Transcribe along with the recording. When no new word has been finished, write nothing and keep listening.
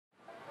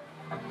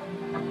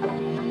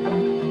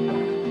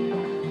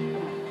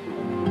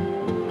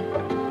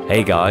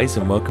Hey guys,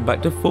 and welcome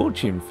back to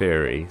Fortune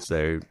Theory.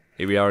 So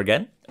here we are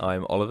again.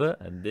 I'm Oliver,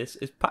 and this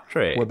is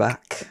Patrick. We're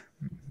back.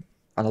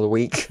 Another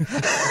week.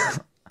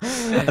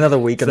 Another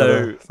week,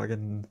 another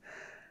fucking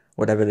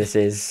whatever this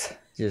is.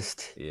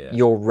 Just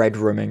you're red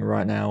rooming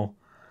right now.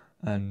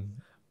 And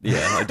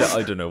I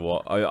don't know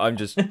what. I'm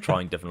just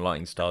trying different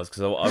lighting styles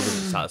because I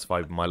wasn't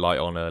satisfied with my light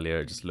on earlier.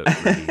 It just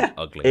looked really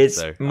ugly. It's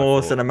so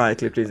more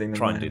cinematically pleasing than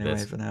try and mine do anyway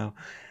this. for now.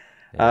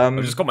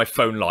 I've just got my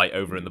phone light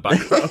over in the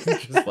background,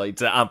 just like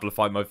to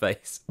amplify my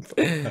face.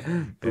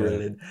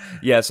 Brilliant.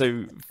 Yeah,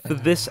 so for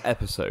this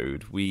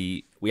episode,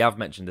 we have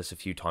mentioned this a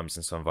few times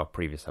in some of our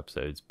previous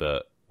episodes,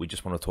 but we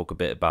just want to talk a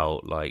bit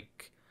about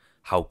like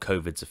how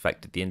COVID's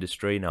affected the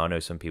industry. Now, I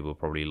know some people are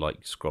probably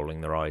like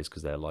scrolling their eyes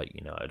because they're like,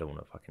 I don't want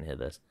to fucking hear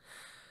this.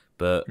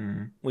 But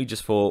we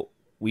just thought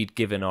we'd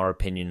given our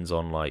opinions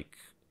on like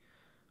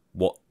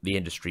what the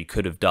industry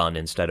could have done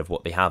instead of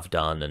what they have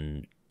done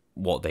and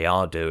what they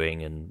are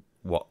doing and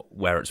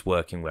where it's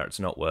working, where it's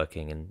not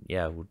working, and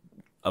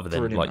other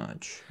than Pretty like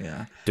much,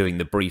 yeah. doing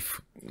the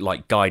brief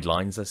like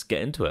guidelines, let's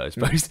get into it, I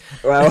suppose.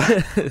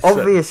 Well,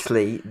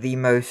 obviously the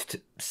most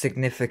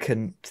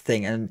significant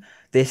thing, and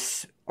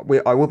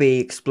I will be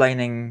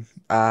explaining.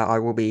 I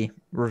will be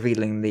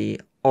revealing the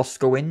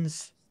Oscar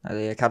wins.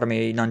 The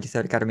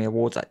 93rd Academy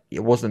Awards. It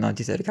was the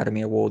 93rd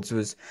Academy Awards.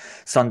 Was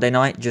Sunday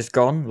night, just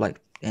gone,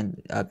 like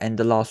end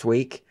of last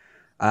week.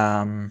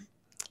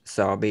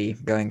 So I'll be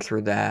going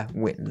through there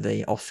with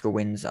the Oscar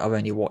wins. I've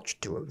only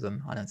watched 2 of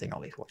them. I don't think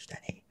Ollie's watched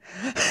any.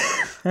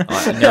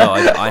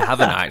 I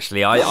haven't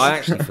actually. I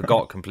actually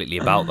forgot completely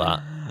about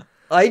that.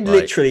 I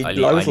literally, I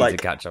was need like,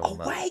 to catch up on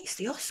that. Wait, it's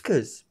the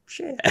Oscars.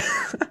 Shit.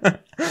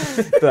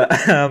 But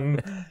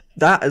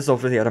that has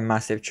obviously had a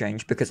massive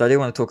change because I do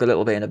want to talk a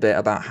little bit in a bit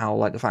about how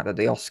like the fact that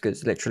the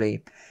Oscars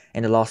literally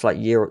in the last like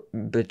year,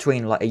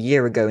 between like a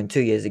year ago and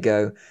 2 years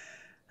ago.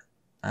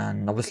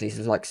 And obviously, this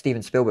is like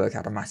Steven Spielberg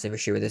had a massive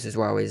issue with this as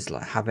well, is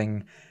like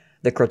having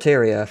the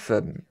criteria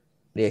for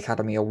the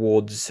Academy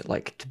Awards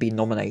like to be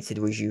nominated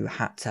was you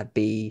had to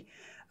be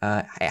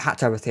it had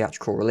to have a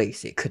theatrical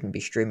release. It couldn't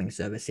be streaming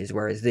services,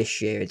 whereas this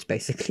year it's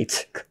basically a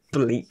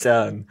complete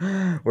turn.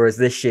 Whereas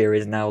this year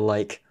is now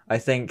like, I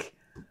think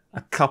a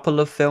couple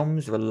of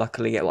films were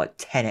luckily at like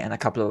Tenet, and a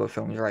couple of other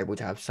films were able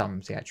to have some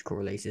theatrical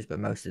releases,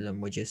 but most of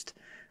them were just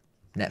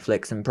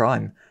Netflix and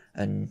Prime.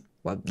 And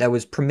well, there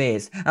was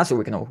premieres. That's what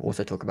we can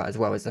also talk about as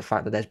well, is the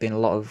fact that there's been a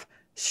lot of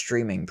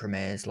streaming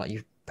premieres. Like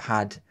you've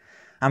had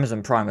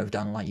Amazon Prime have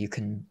done like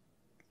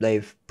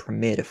they've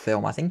premiered a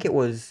film. I think it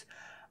was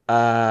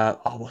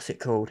what's it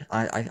called?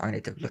 I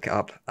need to look it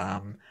up.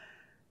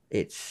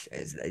 Is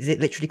it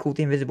literally called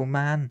The Invisible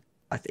Man?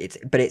 But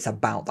it's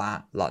about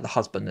that, like the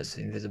husband that's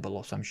invisible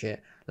or some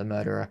shit, the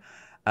murderer.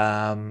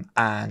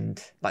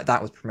 And like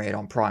that was premiered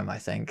on Prime, I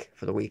think,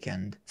 for the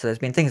weekend. So there's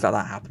been things like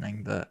that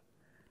happening, but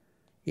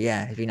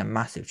yeah, it's been a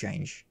massive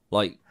change.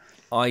 Like,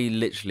 I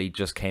literally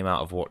just came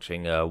out of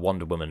watching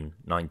Wonder Woman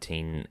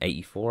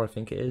 1984, I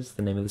think it is,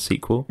 the name of the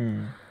sequel.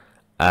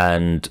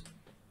 And,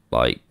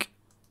 like,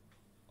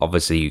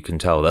 obviously you can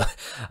tell that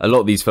a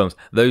lot of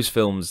those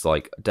films,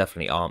 like,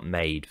 definitely aren't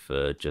made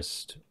for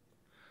just...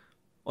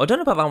 I don't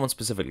know about that one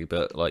specifically,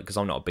 but, like, because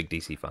I'm not a big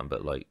DC fan,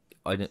 but, like,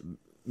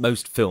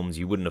 most films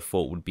you wouldn't have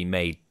thought would be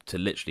made to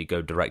literally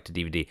go direct to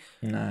DVD.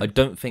 No. I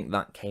don't think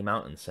that came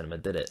out in cinema,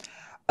 did it?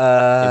 It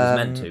was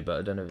meant to, but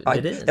I don't know.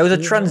 Did it? There was a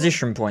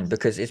transition point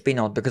because it's been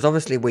odd. Because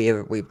obviously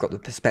we've got the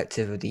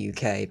perspective of the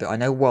UK, but I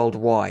know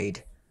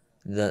worldwide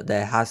that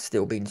there has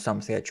still been some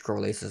theatrical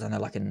releases. I know,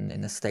 like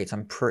in the States,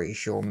 I'm pretty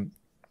sure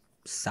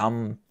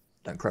some,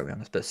 don't quote me on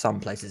this, but some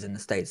places in the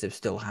States have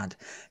still had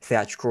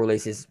theatrical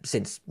releases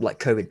since like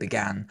COVID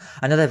began.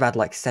 I know they've had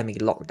like semi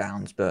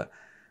lockdowns, but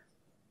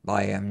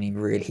I only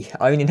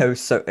know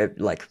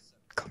like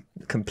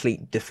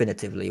complete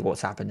definitively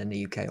what's happened in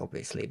the UK,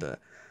 obviously,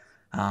 but.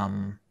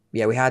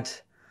 Yeah, we had,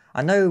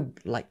 I know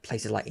like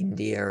places like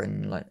India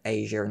and like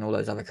Asia and all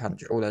those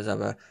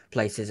other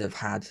places have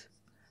had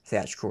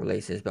theatrical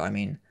releases, but I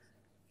mean,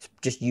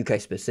 just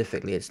UK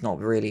specifically, it's not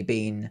really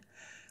been,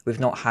 we've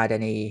not had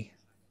any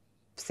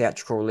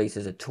theatrical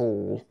releases at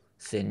all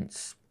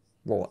since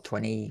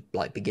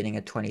beginning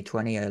of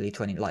 2020, late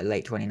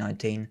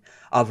 2019,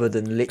 other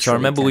than literally. So I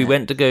remember we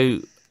went to go,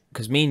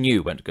 because me and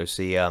you went to go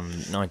see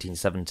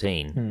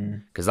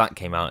 1917, because that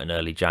came out in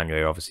early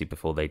January, obviously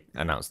before they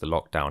announced the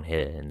lockdown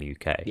here in the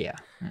UK. Yeah.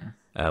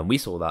 We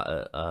saw that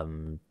at,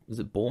 was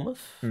it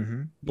Bournemouth?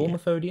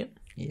 Bournemouth Odeon?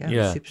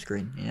 Yeah, super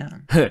screen. Yeah.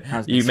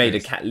 You made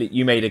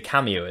a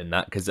cameo in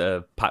that because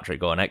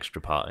Patrick got an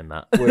extra part in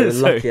that. We were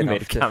So lucky you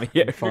made enough a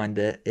cameo. to find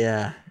it.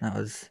 Yeah, that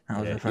was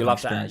a fun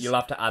experience. You'll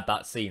have to add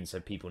that scene so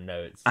people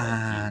know it's.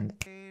 And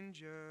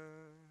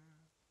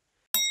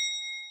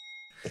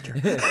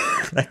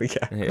there we go.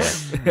 Yeah.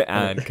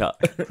 And cut.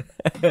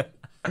 But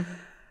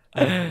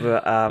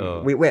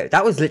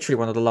that was literally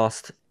one of the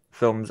last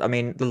films. I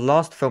mean, the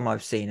last film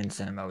I've seen in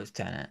cinema was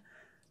Tenet,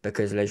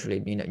 because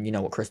literally, you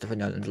know what Christopher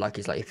Nolan's like.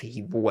 He's like, if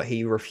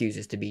he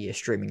refuses to be a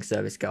streaming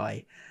service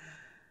guy,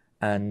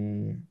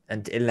 and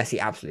unless he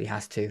absolutely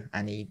has to,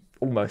 and he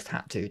almost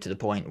had to the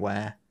point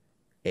where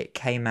it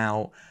came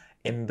out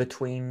in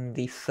between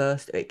the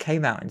first. It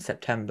came out in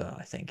September,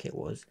 I think it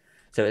was.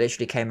 So it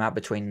literally came out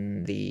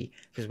between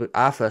because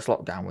our first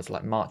lockdown was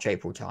like March,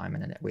 April time,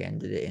 and then we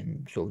ended it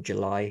in sort of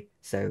July.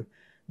 So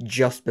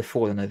just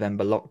before the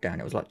November lockdown,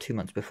 it was like 2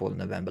 months before the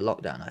November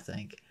lockdown, I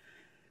think.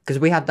 Because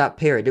we had that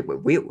period.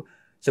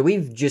 So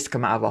we've just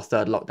come out of our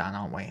third lockdown,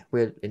 aren't we?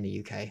 We're in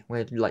the UK.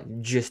 We're like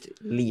just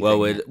Well,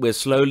 leaving it. we're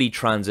slowly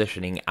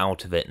transitioning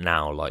out of it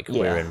now. Like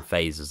we're Yeah. in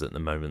phases at the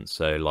moment.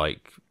 So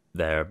like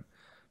they're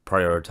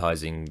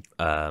prioritizing.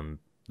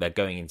 They're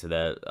going into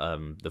the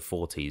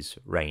 40s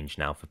range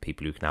now for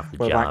people who can have the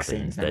Well, jab, and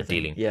vaccines and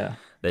everything. Yeah.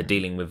 they're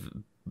dealing with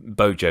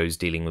Bojo's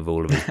dealing with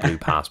all of his blue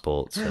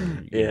passports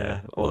and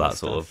Yeah, all all that that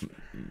sort stuff.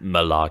 of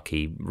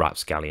malarkey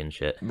rapscallion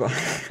shit. But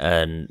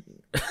And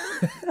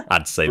I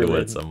had to say the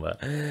word brilliant. somewhere.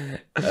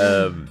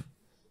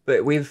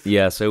 But we've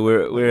Yeah, so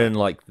we're in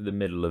like the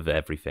middle of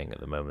everything at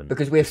the moment.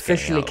 because we Just getting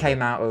officially out of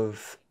came it. out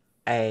of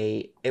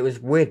a. It was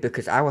weird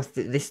because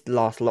this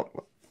last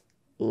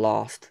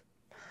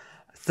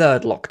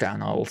third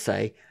lockdown, I will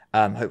say,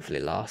 hopefully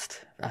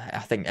last. I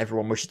think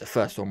everyone wishes the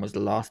first one was the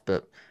last,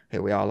 but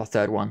here we are, the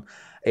third one.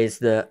 Is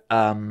that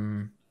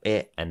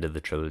it? End of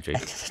the trilogy.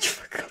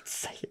 For God's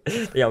sake,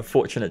 the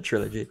unfortunate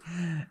trilogy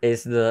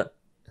is that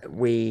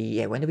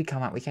when did we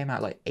come out? We came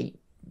out like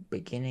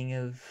beginning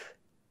of.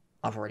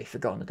 I've already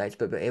forgotten the dates,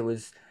 but there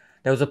was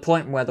a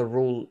point where the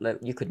rule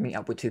that you could meet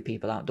up with two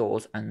people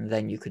outdoors, and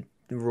then you could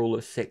the rule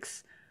of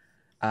six.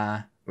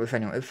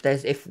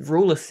 If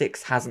rule of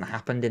six hasn't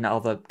happened in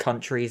other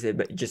countries,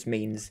 it just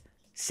means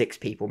 6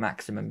 people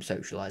maximum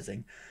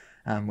socializing,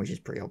 which is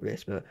pretty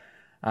obvious, but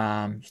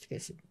just in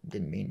case it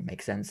didn't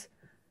make sense.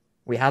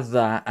 We had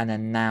that, and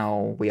then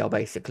now we are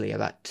basically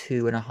about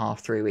 2.5,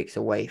 3 weeks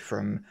away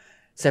from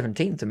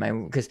 17th of May.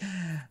 Because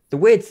the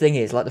weird thing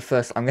is, like the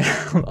first,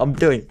 I'm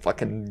doing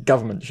fucking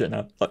government shit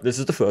now. Like this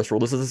is the first rule,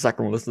 this is the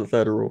second rule, this is the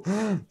third rule.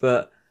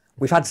 But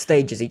we've had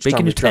stages each Bake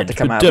time an we've tried to tent,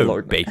 come but out of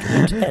don't lockdown. bake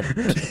an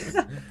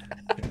tent.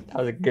 That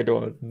was a good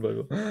one.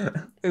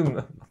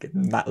 Fucking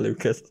Matt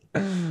Lucas.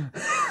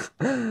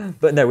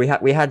 But no,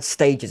 we had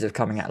stages of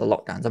coming out of the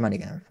lockdowns.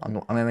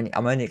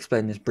 I'm only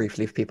explaining this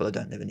briefly for people that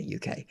don't live in the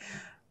UK.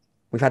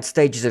 We've had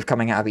stages of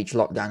coming out of each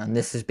lockdown, and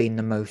this has been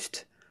the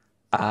most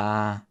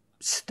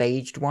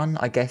staged one,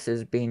 I guess.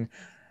 Has been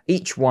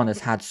each one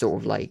has had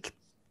sort of like,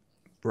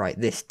 right,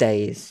 this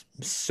day is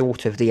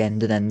sort of the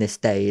end, and then this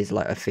day is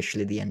like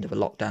officially the end of a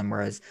lockdown,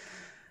 whereas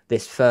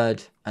this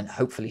third and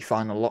hopefully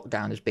final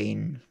lockdown has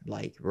been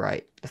like,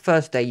 right, the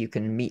first day you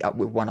can meet up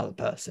with one other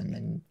person,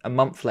 and a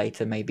month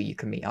later maybe you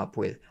can meet up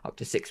with up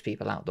to 6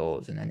 people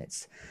outdoors, and then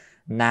it's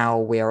now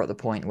we are at the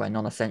point where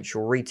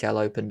non-essential retail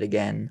opened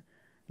again,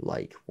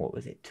 like what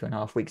was it,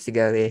 2.5 weeks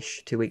ago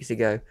ish, 2 weeks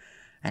ago,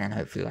 and then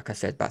hopefully, like I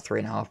said, about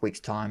 3.5 weeks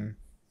time,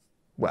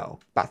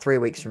 well, about 3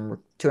 weeks from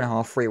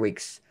 2.5, 3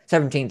 weeks,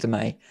 17th of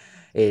May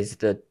is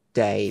the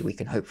day we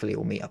can hopefully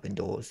all meet up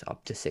indoors,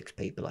 up to 6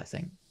 people, I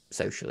think,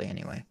 socially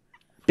anyway.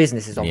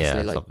 Business is obviously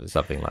Yeah, like,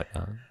 something like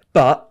that.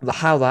 but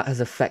how that has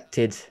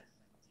affected,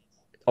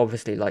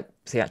 obviously, like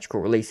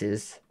theatrical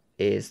releases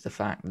is the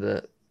fact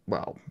that,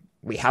 well,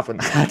 we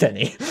haven't had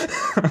any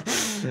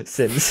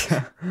since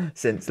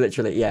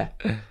literally, yeah.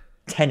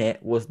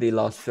 Tenet was the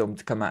last film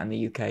to come out in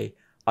the UK.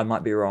 I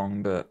might be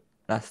wrong, but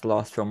that's the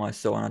last film I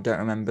saw, and I don't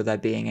remember there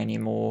being any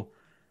more.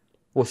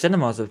 Well,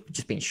 cinemas have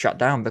just been shut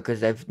down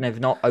because they've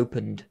not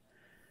opened.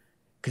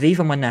 Because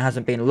even when there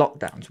hasn't been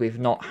lockdowns, we've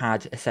not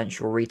had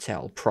essential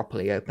retail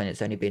properly open.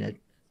 It's only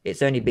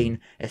been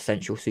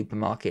essential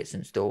supermarkets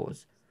and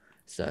stores.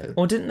 So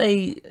Well, didn't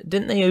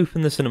they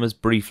open the cinemas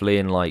briefly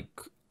in like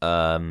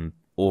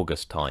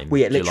August time,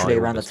 we July, literally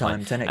around the August time,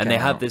 time Tenet and came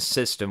they had out. this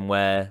system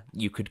where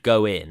you could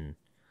go in,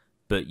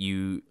 but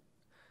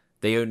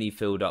they only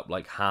filled up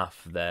like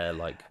half their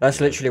like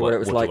That's literally what it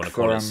was what do you like want to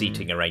call for it,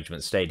 seating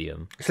arrangement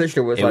stadium. It's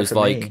literally what it It was was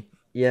like for like me.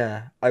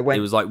 Yeah, I it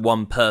went. was like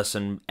one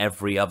person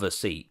every other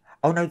seat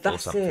Oh no, or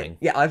that's it. something.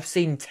 Yeah, I've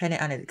seen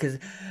Tenet and it because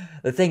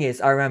the thing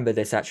is, I remember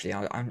this actually.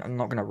 I'm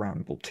not going to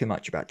ramble too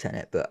much about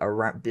Tenet, but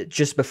around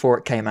just before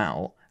it came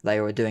out, they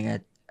were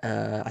doing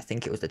I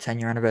think it was the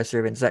 10-year anniversary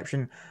of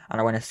Inception, and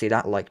I went to see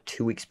that like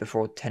 2 weeks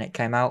before Tenet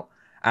came out,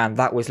 and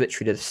that was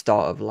literally the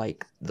start of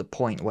like the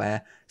point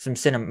where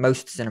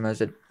most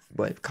cinemas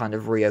were kind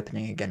of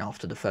reopening again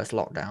after the first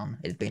lockdown.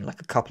 It's been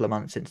like a couple of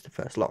months since the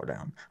first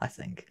lockdown, I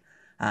think,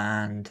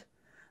 and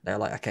they're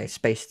like, okay,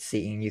 spaced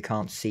seating, you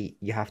can't seat,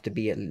 you have to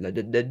be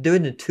they're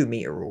doing the 2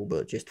 meter rule,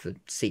 but just for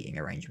seating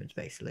arrangements,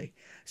 basically.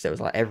 So it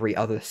was like every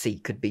other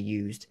seat could be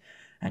used,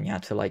 and you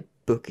had to like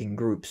book in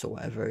groups or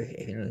whatever.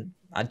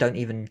 I don't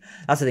even,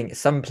 that's the thing,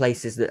 some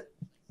places that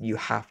you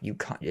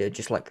can't,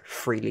 just like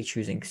freely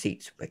choosing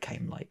seats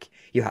became like,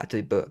 you had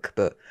to book,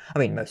 but I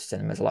mean, most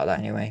cinemas are like that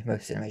anyway.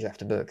 Most cinemas you have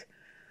to book,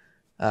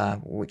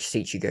 which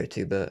seats you go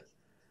to, but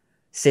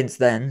since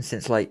then,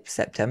 since like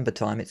September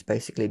time, it's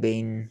basically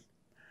been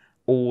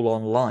all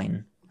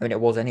online. I mean, it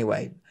was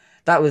anyway.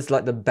 That was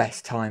like the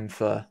best time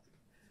for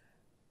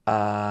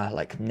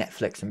like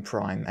Netflix and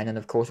Prime. And then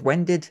of course,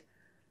 when did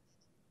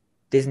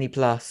Disney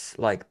Plus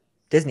like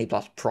Disney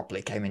Plus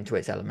properly came into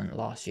its element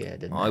last year,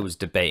 didn't I it? was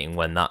debating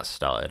when that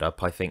started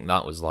up. I think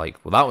that was like,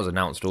 well, that was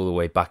announced all the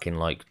way back in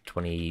like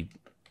 20.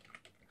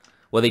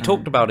 Well, they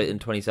talked about it in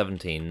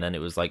 2017, and then it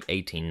was like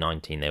 18,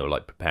 19. They were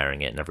like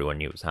preparing it, and everyone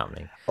knew it was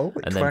happening. Oh,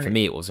 And then for 20.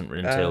 me, it wasn't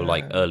until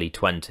like early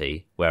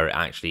 20 where it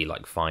actually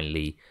like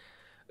finally.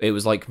 It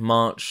was like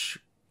March.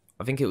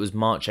 I think it was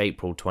March,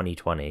 April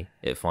 2020.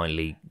 It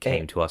finally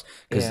came to us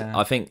because Yeah.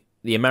 I think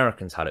the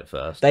Americans had it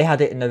first. They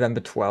had it in November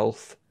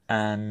 12th,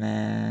 and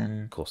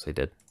then Of course, they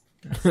did.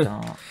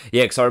 start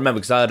Yeah, because I remember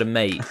because I had a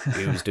mate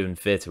who was doing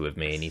theatre with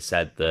me, and he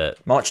said that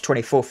March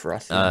 24th for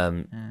us. Yeah.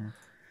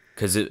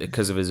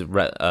 because of his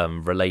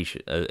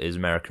relation, his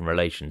American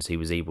relations, he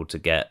was able to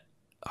get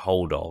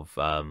hold of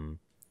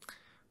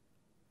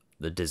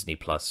the Disney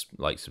Plus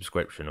like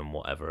subscription and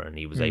whatever, and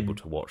he was able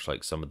to watch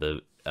like some of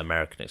the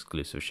American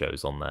exclusive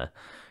shows on there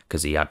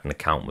because he had an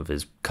account with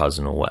his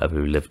cousin or whatever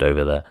who lived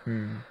over there.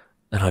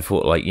 And I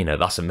thought, like,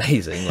 that's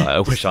amazing. Like,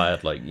 I wish I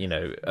had, like,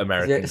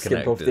 American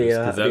skip off connectors the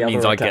because that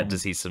means other I get account. to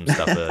see some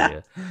stuff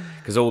earlier.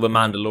 Because all the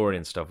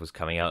Mandalorian stuff was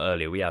coming out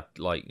earlier. We had,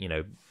 like,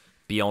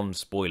 beyond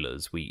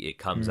spoilers, it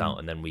comes out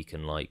and then we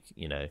can, like,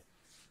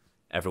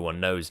 everyone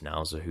knows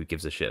now, so who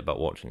gives a shit about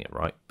watching it,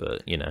 right?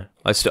 But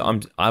I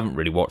haven't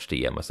really watched it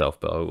yet myself,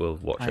 but I will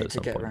watch I it need at to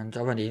some get point.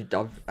 around.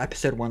 I've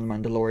episode 1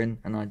 Mandalorian,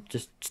 and I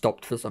just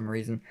stopped for some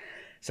reason,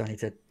 so I need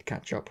to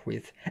catch up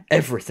with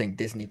everything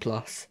Disney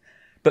Plus.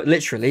 But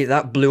literally,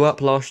 that blew up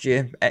last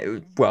year.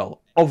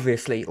 Well,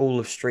 obviously, all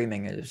of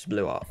streaming has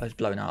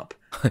blown up.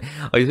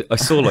 I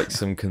saw like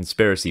some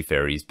conspiracy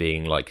theories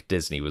being like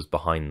Disney was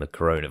behind the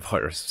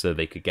coronavirus so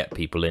they could get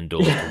people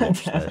indoors to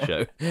watch their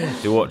show,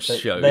 to watch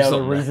shows. They are the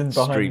on their reason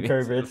behind streaming.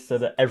 COVID, so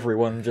that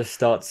everyone just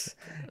starts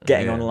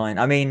getting Yeah. online.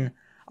 I mean,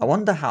 I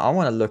wonder how. I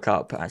want to look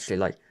up actually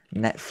like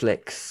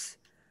Netflix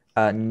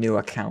new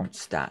account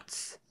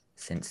stats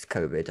since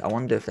COVID. I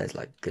wonder if there's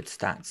like good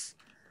stats.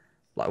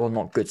 Like, well,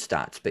 not good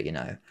stats, but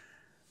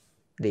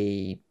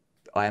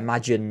I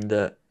imagine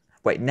that.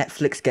 Wait,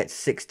 Netflix gets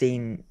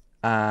 16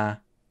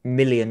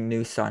 million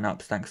new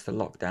sign-ups thanks to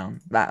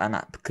lockdown.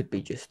 That could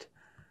be just.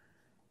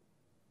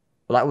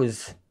 Well, that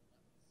was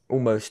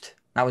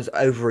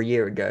over a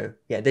year ago.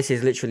 Yeah, this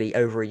is literally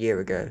over a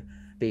year ago.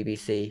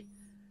 BBC.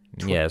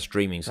 Yeah,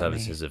 streaming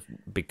services have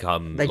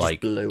become They just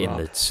like blew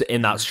up.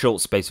 in that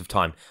short space of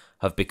time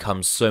have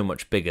become so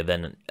much bigger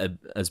than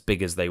as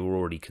big as they were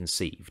already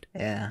conceived.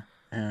 Yeah,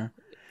 yeah.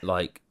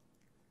 Like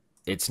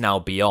it's now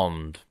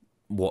beyond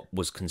what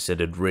was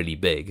considered really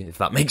big, if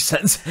that makes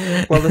sense.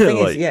 Well, the thing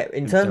is, Like, yeah,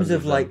 in terms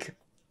of them. like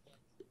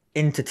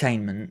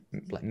entertainment,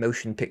 like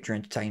motion picture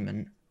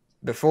entertainment,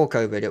 before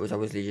COVID, it was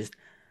obviously just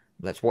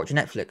let's watch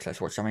Netflix,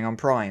 let's watch something on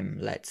Prime,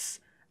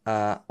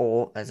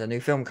 or there's a new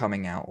film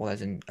coming out, or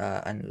okay,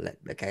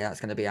 that's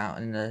going to be out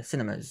in the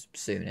cinemas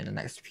soon in the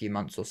next few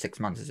months or 6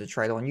 months as a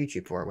trailer on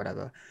YouTube for it or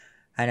whatever.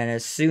 And then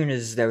as soon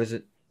as there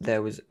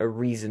was a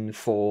reason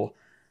for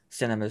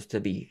cinemas to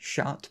be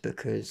shut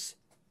because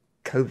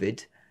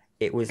COVID,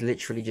 it was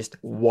literally just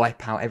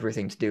wipe out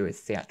everything to do with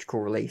theatrical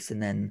release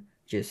and then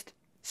just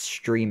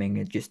streaming.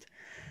 It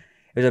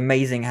was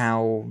amazing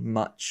how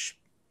much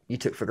you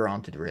took for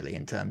granted, really,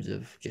 in terms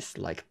of just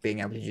like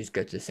being able to just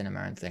go to the cinema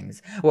and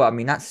things. Well, I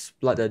mean, that's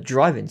like the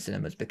drive-in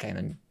cinemas became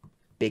a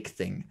big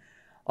thing.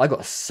 I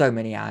got so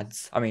many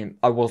ads. I mean,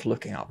 I was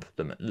looking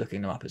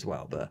them up as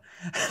well, but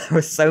there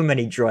were so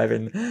many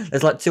drive-in.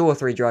 There's like 2 or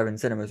 3 drive-in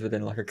cinemas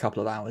within like a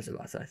couple of hours of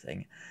us, I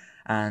think.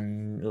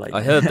 And like,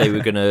 I heard they were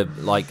gonna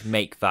like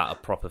make that a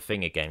proper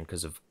thing again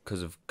because of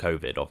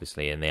COVID,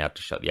 obviously, and they had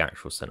to shut the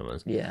actual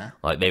cinemas. yeah,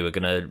 Like they were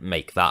gonna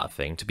make that a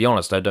thing. To be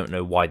honest, I don't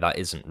know why that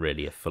isn't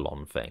really a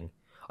full-on thing.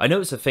 I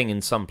know it's a thing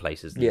in some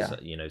places. And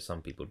yeah.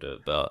 some people do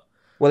it, but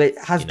Well, it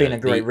has been a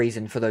great the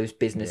reason for those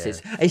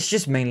businesses. It's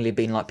just mainly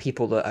been like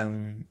people that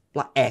own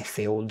like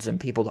airfields and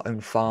people that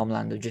own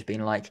farmland have just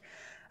been like,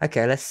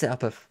 okay, let's set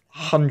up a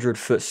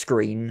 100-foot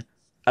screen,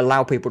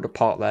 allow people to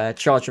park there,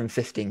 charge them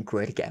 15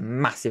 quid, get a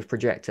massive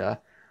projector,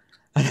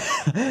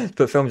 and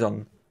put films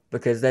on.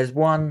 Because there's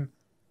one,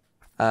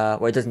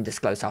 well, it doesn't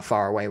disclose how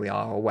far away we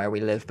are or where we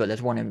live, but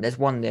there's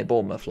one near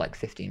Bournemouth, like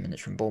 15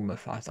 minutes from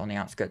Bournemouth, on the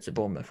outskirts of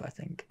Bournemouth, I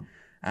think,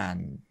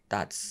 and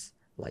that's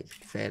like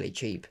fairly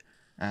cheap.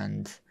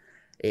 And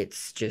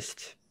it's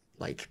just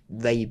like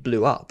they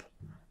blew up.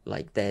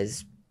 Like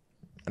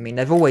I mean,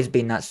 they've always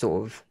been that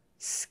sort of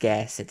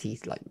scarcity,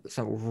 like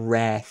some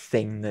rare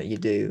thing that you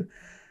do,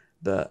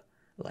 but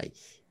like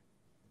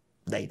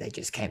they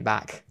just came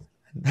back.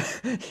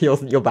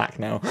 You're back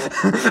now.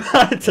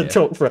 I had to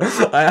talk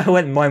I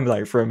went mind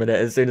blank for a minute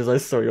as soon as I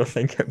saw your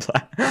thing go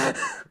black.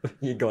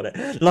 You got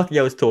it. Lucky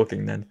I was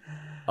talking then.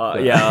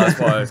 yeah, that's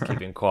why I was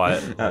keeping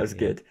quiet. That was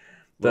good.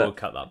 We'll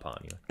cut that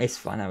part anyway. It's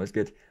fine. That was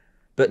good.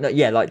 But no,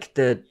 yeah, like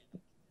it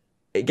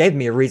gave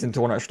me a reason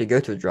to want to actually go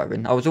to a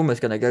drive-in. I was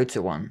almost going to go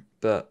to one,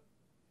 but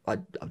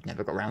I've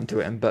never got around to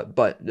it. But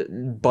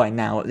by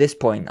now, at this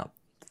point,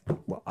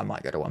 well, I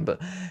might go to one. But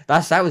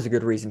that was a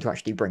good reason to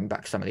actually bring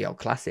back some of the old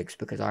classics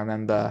because I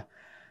remember,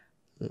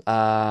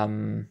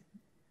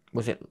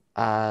 was it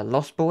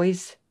Lost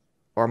Boys,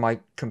 or am I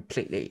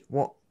completely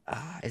what?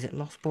 Is it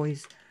Lost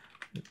Boys?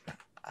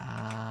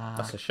 Uh,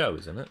 That's a show,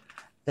 isn't it?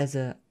 there's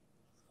a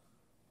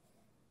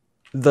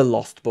The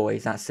Lost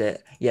Boys. That's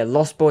it. Yeah,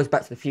 Lost Boys,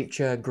 Back to the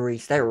Future,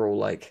 Grease. They were all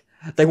like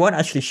they weren't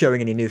actually showing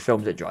any new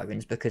films at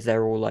drive-ins because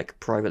they're all like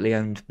privately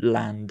owned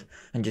land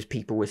and just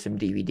people with some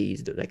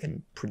DVDs that they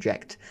can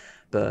project.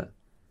 But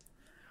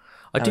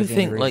I that do was the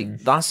only think like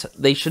reason.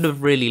 they should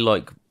have really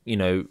like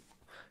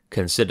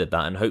considered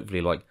that, and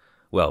hopefully like,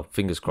 well,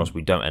 fingers crossed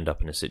we don't end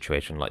up in a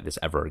situation like this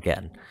ever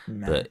again.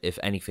 No. But if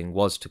anything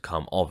was to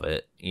come of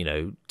it,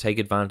 take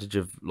advantage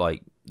of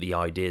like the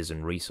ideas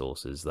and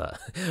resources that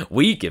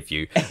we give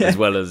you, as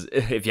well as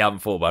if you haven't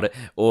thought about it,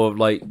 or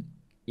like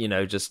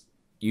just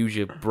use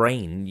your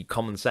brain, your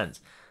common sense.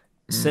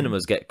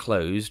 Cinemas get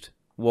closed.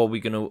 What are we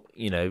gonna?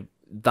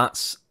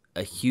 That's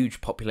a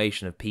huge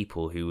population of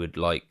people who would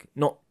like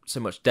not so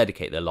much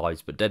dedicate their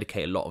lives, but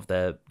dedicate a lot of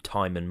their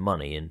time and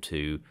money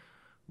into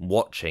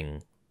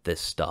watching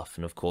this stuff.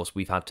 And of course,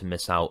 we've had to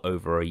miss out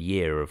over a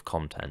year of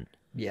content.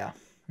 Yeah.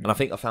 And I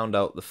think I found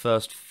out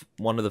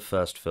one of the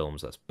first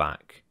films that's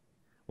back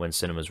when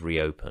cinemas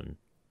reopen,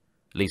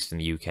 at least in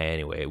the UK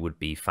anyway, it would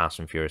be Fast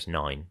and Furious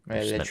 9, which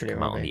is meant to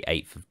come out on the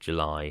 8th of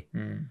July,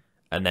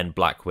 and then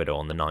Black Widow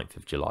on the 9th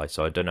of July.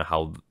 So I don't know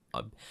how.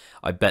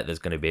 I bet there's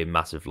going to be a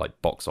massive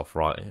like box off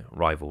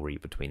rivalry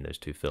between those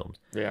two films.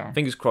 Yeah.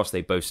 Fingers crossed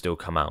they both still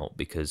come out,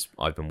 because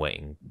I've been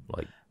waiting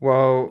like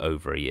Well,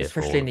 over a year.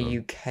 especially for in all of the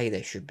them. UK,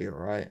 they should be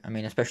alright. I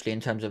mean, especially in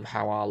terms of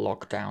how our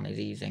lockdown is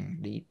easing,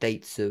 the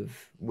dates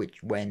of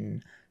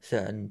when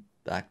certain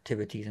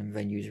activities and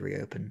venues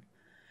reopen.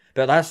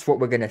 But that's what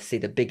we're going to see.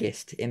 The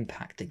biggest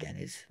impact again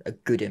is a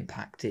good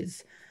impact.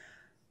 Is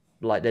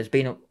like there's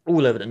been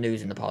all over the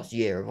news in the past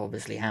year of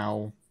obviously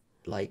how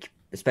like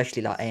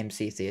especially like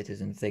AMC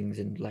theaters and things,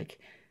 and like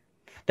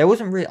there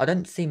wasn't really I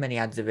don't see many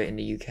ads of it in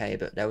the UK,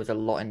 but there was a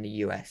lot in the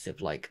US of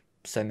like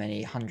so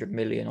many 100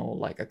 million or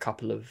like a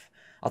couple of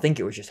I think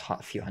it was just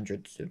a few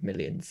hundreds of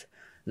millions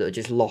that are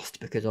just lost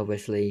because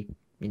obviously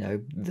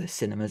the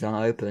cinemas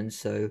aren't open,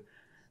 so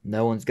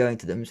no one's going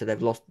to them, so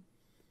they've lost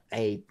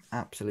a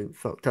absolute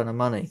fuck ton of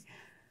money.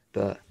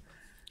 But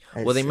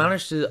Well, they it's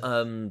managed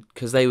to,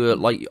 because they were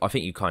like, I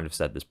think you kind of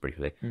said this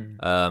briefly.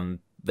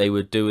 They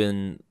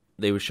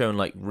were showing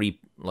like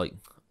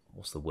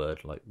what's the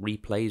word, like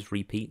replays,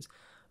 repeats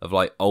of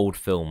like old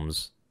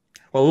films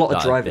well, a lot that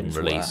of had been drive-ins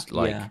were, released.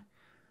 Like,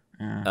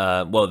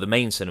 well, the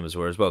main cinemas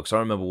were as well. Because I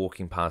remember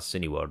walking past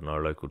Cineworld in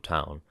our local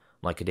town,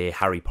 and I could hear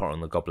Harry Potter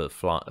and the Goblet of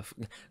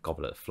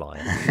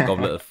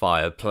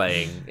Fire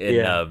playing in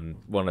Yeah.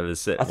 one of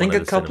the I think one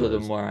a of the couple of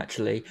them cinemas. were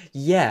actually.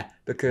 Yeah,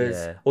 because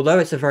Yeah. although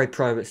it's a very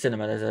private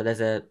cinema,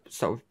 there's a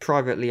sort of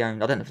privately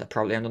owned. I don't know if they're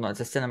privately owned or not. It's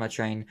a cinema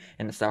chain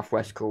in the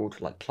southwest called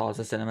like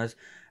Plaza Cinemas,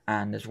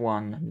 and there's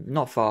one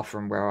not far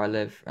from where I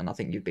live, and I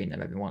think you've been there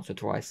maybe once or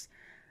twice,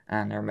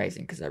 and they're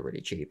amazing because they're really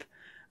cheap,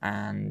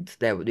 and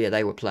they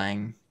were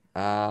playing.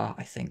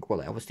 I think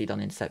they obviously done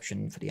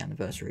Inception for the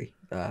anniversary,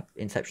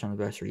 Inception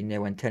anniversary near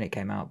when Tenet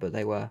came out, but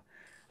I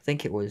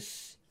think it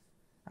was,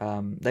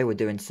 they were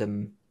doing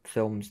some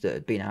films that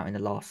had been out in the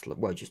last,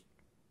 well, just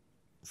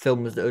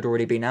films that had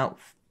already been out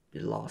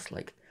in the last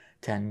like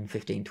 10,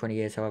 15, 20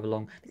 years, however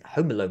long. I think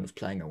Home Alone was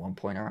playing at one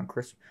point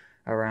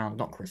around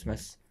not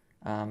Christmas,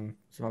 some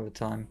other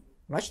time.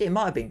 Actually, it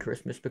might have been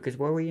Christmas because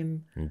were we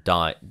in And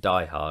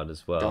Die Hard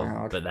as well. Die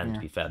Hard? But then Yeah. to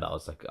be fair, that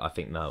was like I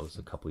think that was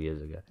a couple of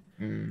years ago.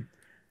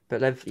 But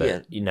they've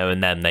But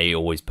and then they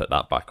always put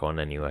that back on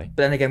anyway.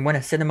 But then again, when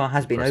a cinema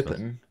has been Christmas.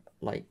 open,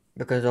 like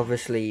because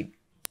obviously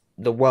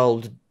the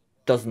world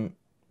doesn't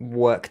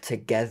work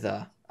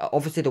together.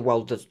 Obviously, the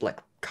world does like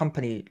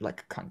countries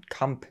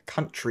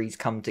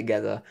come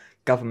together,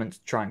 governments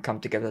try and come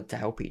together to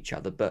help each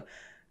other, but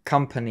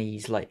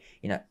companies like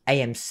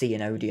AMC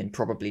and Odeon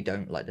probably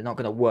don't like. They're not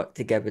going to work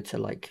together to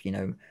like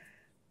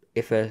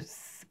if a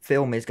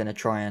film is going to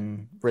try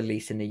and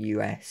release in the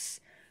US.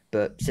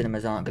 But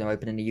cinemas aren't going to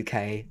open in the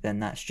UK, then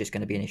that's just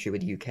going to be an issue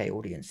with UK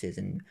audiences,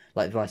 and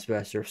like vice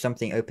versa. If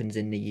something opens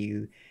in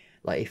the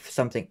like if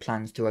something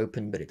plans to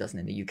open but it doesn't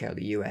in the UK or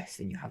the US,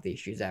 then you have the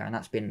issues there, and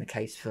that's been the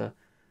case for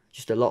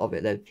just a lot of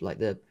it.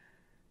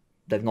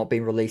 They've not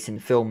been releasing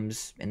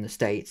films in the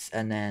States,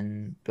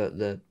 but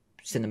the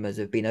cinemas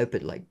have been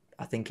open. Like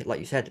I think, like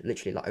you said,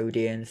 literally like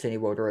Odeon,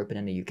 Cineworld are open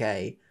in the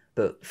UK,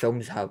 but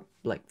films have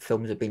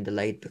been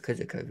delayed because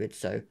of COVID,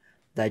 so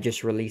they're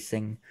just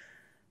releasing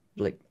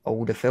like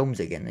older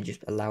films again. They're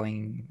just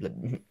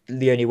allowing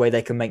the only way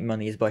they can make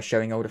money is by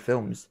showing older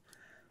films.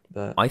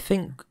 But I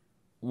think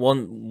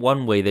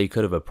one way they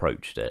could have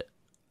approached it,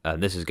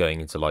 and this is going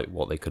into like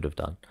what they could have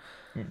done,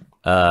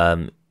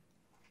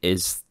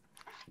 is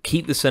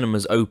keep the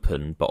cinemas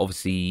open, but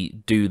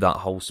obviously do that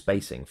whole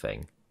spacing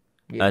thing,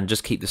 and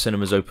just keep the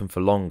cinemas open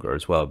for longer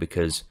as well,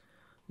 because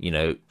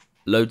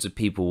loads of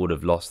people would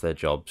have lost their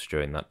jobs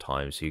during that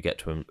time, so you get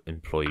to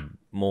employ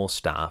more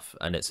staff,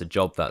 and it's a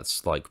job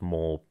that's like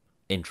more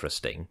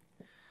interesting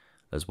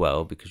as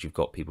well, because you've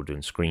got people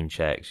doing screen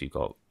checks, you've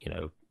got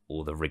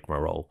all the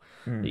rigmarole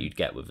that you'd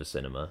get with a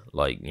cinema,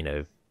 like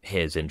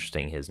here's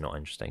interesting, here's not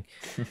interesting.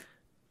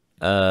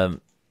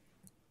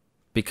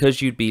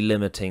 because you'd be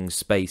limiting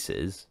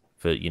spaces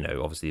for,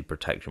 obviously the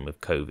protection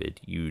with COVID,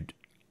 you'd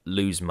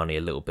lose money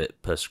a little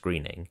bit per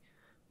screening.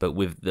 But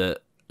with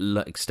the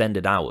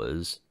extended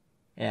hours,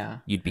 Yeah,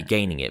 you'd be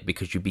gaining it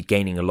because you'd be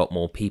gaining a lot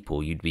more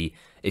people.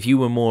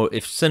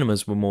 If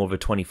cinemas were more of a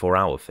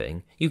 24-hour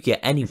thing, you'd get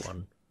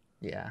anyone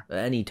yeah, at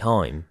any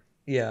time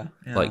yeah,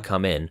 like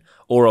come in.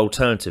 Or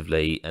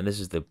alternatively, and this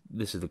is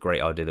the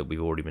great idea that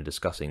we've already been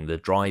discussing, the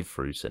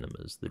drive-through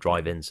cinemas, the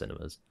drive-in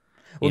cinemas.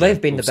 Well,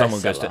 they've been the best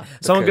Someone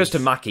goes to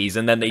because Mackey's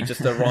and then they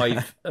just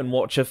arrive and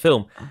watch a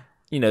film.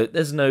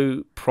 There's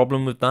no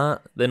problem with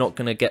that. They're not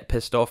going to get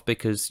pissed off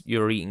because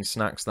you're eating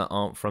snacks that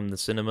aren't from the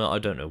cinema. I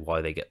don't know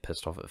why they get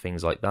pissed off at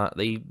things like that.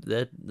 The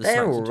they're snacks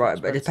all are too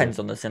right, but it expensive. depends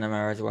on the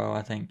cinema as well,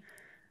 I think.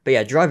 But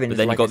yeah, drive-ins, But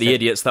then you've like I got the said,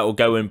 idiots that will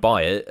go and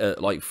buy it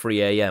at like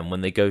 3 a.m.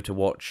 when they go to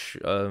watch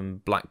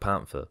Black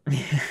Panther.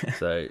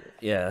 So,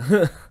 yeah.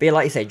 but yeah,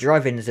 like you say,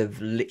 drive-ins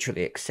have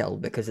literally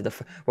excelled because of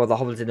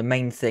the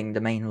main thing,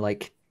 the main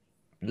like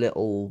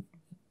little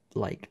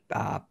like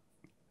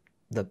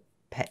the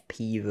pet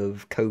peeve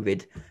of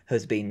COVID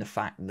has been the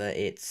fact that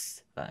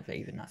it's, I don't know if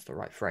even that's the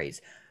right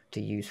phrase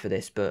to use for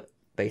this, but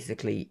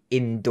basically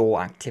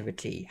indoor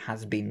activity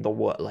has been the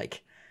what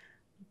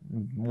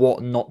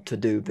not to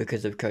do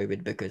because of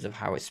COVID, because of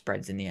how it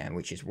spreads in the air,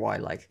 which is why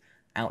like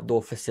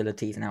outdoor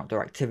facilities and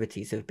outdoor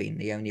activities have been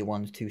the only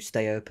ones to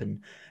stay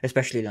open,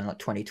 especially in like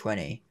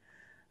 2020.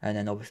 And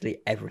then obviously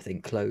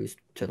everything closed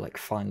to like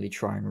finally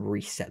try and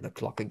reset the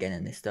clock again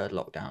in this third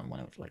lockdown, when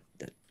it was like,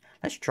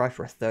 let's try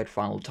for a third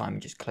final time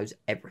and just close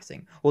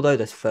everything. Although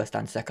this first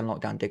and second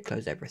lockdown did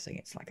close everything,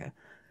 it's like a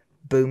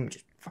boom,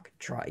 just fucking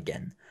try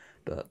again.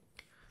 But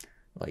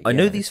like, I yeah,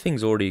 know these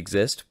things already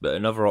exist, but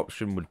another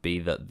option would be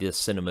that the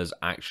cinemas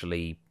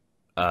actually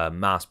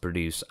mass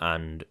produce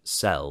and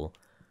sell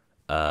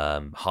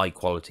high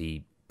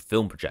quality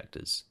film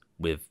projectors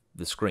with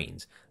the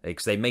screens,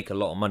 because they make a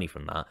lot of money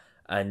from that,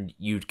 and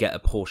you'd get a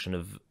portion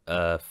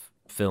of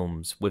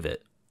films with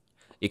it.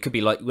 It could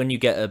be like when you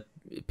get a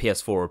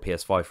PS4 or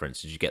PS5, for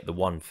instance, you get the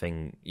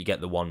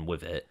one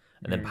with it,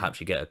 and then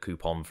perhaps you get a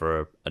coupon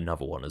for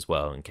another one as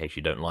well in case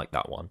you don't like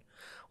that one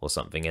or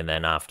something. And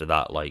then after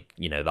that, like,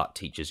 that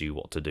teaches you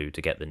what to do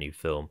to get the new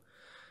film.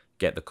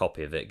 Get the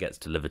copy of it, gets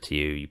delivered to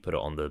you, you put it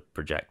on the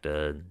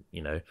projector,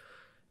 and,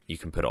 you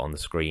can put it on the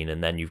screen,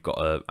 and then you've got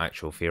an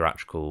actual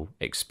theatrical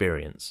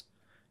experience.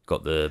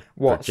 Got the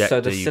projector,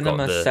 so the you've got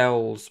cinema the...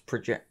 sells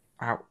project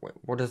out.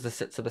 What does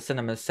the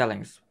cinema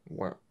sellings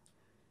work?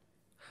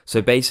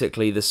 So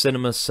basically, the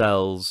cinema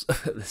sells...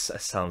 This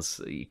sounds...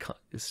 You can't...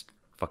 It's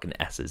fucking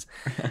S's.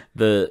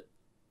 The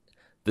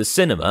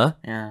cinema...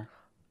 Yeah.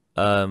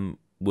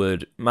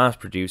 Would mass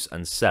produce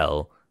and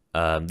sell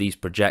these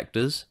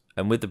projectors,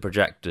 and with the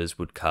projectors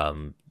would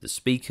come the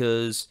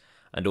speakers,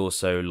 and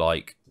also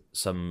like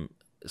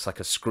it's like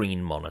a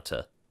screen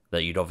monitor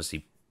that you'd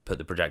obviously put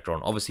the projector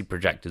on. Obviously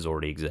projectors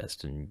already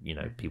exist, and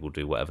people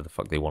do whatever the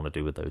fuck they want to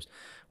do with those,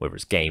 whether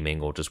it's gaming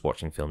or just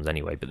watching films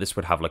anyway, but this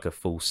would have like a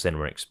full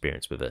cinema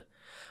experience with it.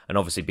 And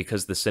obviously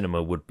because the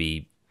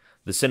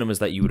cinemas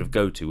that you would have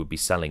go to would be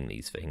selling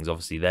these things,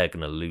 obviously they're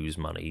going to lose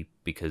money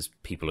because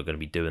people are going to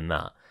be doing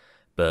that.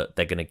 But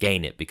they're going to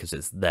gain it because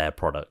it's their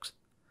product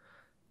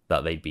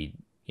that they'd be,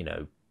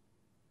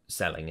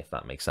 selling, if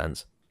that makes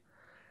sense.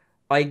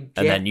 And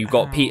then you've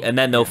got and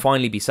then they'll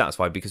finally be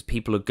satisfied because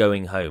people are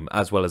going home,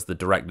 as well as the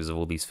directors of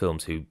all these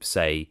films who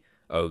say,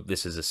 "Oh,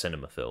 this is a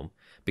cinema film,"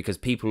 because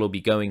people will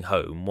be going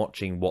home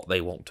watching what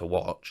they want to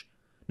watch,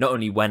 not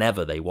only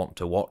whenever they want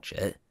to watch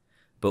it,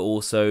 but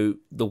also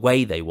the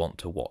way they want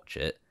to watch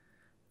it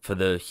for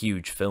the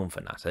huge film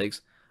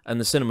fanatics. And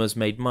the cinemas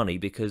made money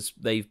because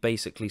they've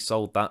basically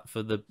sold that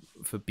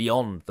for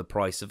beyond the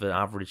price of an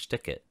average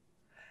ticket.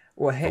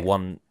 Well,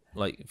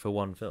 for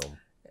one film.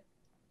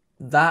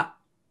 That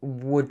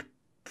would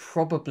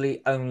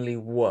probably only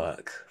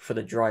work for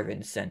the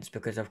drive-in sense,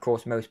 because of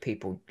course most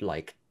people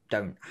like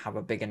don't have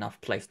a big enough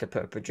place to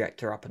put a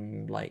projector up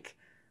and like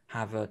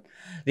have a...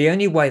 The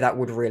only way that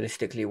would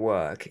realistically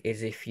work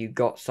is if you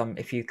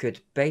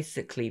could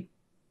basically...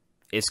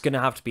 It's going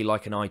to have to be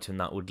like an item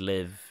that would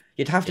live...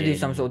 You'd have to do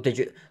some sort of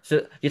digital...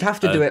 So you'd have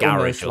to do it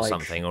almost or like...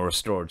 something, or a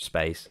storage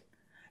space.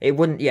 It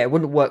wouldn't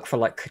work for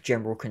like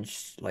general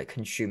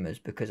consumers,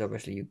 because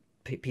obviously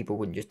people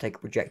wouldn't just take a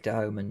projector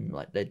home, and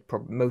like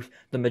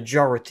the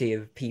majority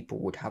of people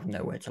would have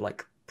nowhere to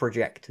like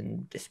project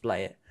and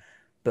display it.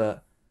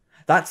 But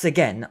that's,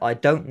 again, I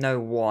don't know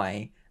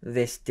why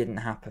this didn't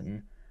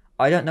happen.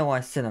 I don't know why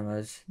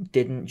cinemas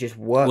didn't just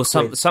work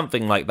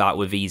something like that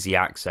with easy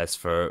access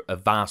for a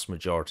vast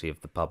majority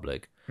of the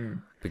public.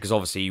 Because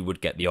obviously you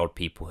would get the odd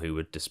people who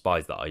would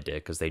despise that idea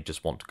because they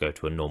just want to go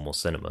to a normal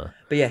cinema.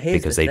 But yeah,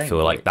 because they'd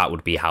feel like that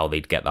would be how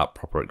they'd get that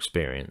proper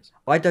experience.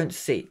 I don't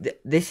see...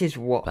 This is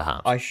what...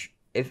 Perhaps.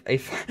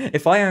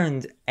 If I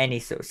owned any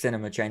sort of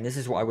cinema chain, this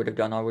is what I would have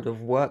done. I would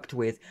have worked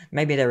with...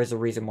 Maybe there is a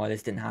reason why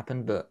this didn't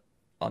happen, but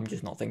I'm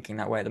just not thinking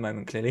that way at the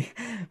moment, clearly.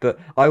 But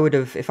I would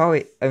have... If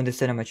I owned a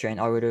cinema chain,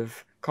 I would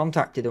have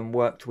contacted and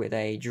worked with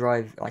a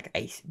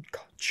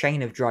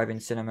chain of drive-in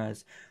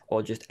cinemas,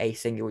 or just a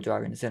single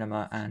drive-in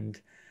cinema, and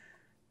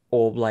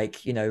or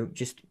like,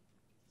 just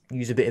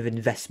use a bit of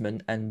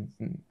investment and,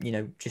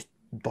 just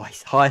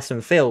hire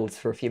some fields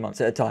for a few months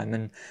at a time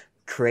and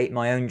create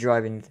my own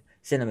drive-in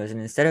cinemas.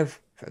 And instead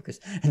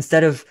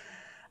of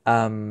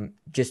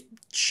just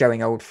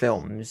showing old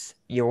films,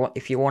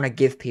 if you want to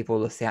give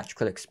people a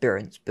theatrical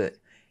experience, but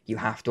you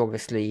have to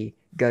obviously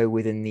go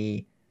within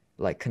the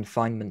like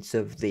confinements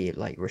of the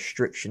like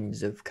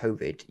restrictions of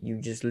COVID.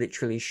 You just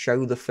literally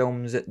show the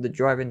films at the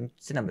drive-in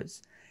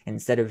cinemas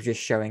instead of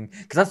just showing,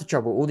 because that's the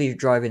trouble. All these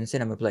drive-in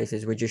cinema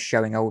places were just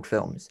showing old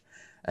films,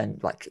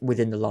 and like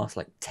within the last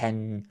like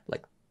 10,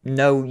 like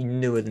no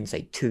newer than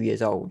say 2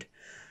 years old.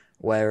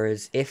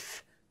 Whereas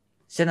if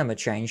cinema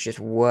change just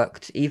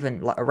worked, even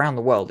like around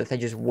the world, if they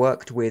just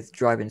worked with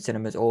drive-in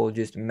cinemas or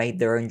just made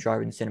their own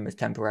drive-in cinemas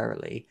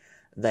temporarily,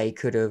 they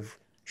could have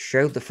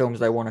showed the films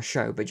they want to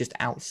show, but just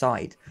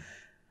outside.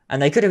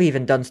 And they could have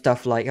even done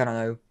stuff like, I don't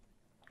know,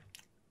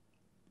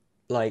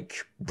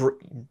 like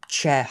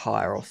chair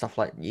hire or stuff,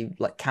 like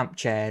camp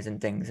chairs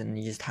and things, and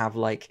you just have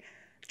like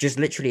just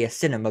literally a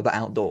cinema but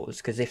outdoors.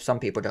 Because if some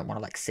people don't want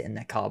to like sit in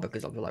their car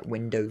because of like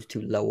windows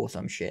too low or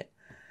some shit,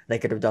 they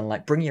could have done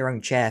like bring your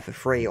own chair for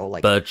free, or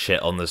like bird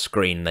shit on the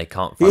screen. They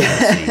can't fucking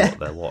see what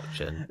they're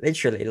watching.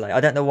 Literally, like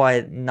I don't know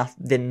why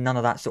none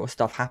of that sort of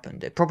stuff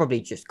happened. It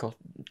probably just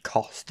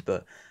cost,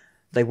 but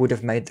they would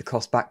have made the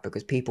cost back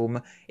because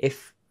people,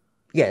 if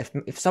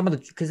some of the,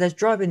 because there's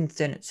drive-in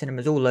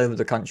cinemas all over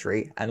the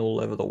country and all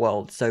over the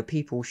world, so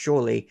people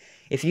surely,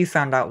 if you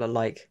found out that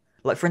like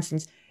for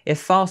instance, if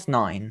Fast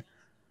 9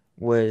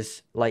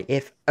 was like,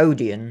 if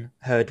Odeon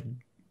had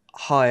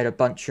hired a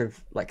bunch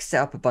of like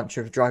set up a bunch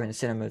of drive-in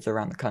cinemas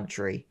around the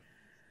country,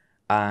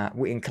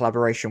 in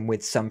collaboration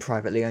with some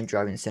privately owned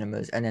drive-in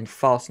cinemas, and then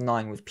Fast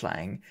 9 was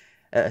playing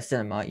at a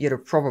cinema, you'd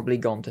have probably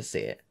gone to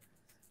see it.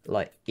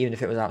 Like, even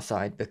if it was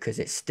outside, because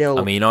it's still.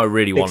 I mean, I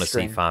really want to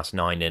screen. see Fast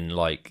 9 in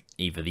like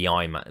either the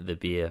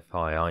BFI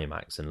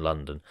IMAX in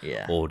London,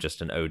 or just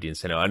an Odeon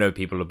cinema. I know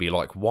people will be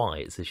like, "Why?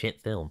 It's a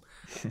shit film."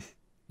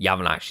 You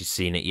haven't actually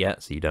seen it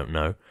yet, so you don't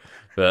know.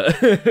 But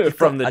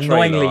from the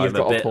trailer, I'm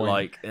a bit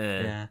like,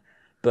 yeah.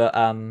 But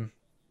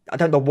I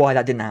don't know why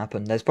that didn't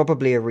happen. There's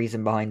probably a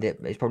reason behind it.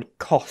 It's probably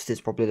cost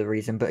is probably the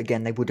reason. But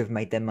again, they would have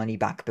made their money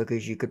back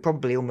because you could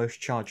probably almost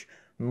charge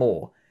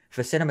more. If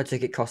a cinema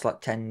ticket costs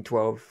like 10,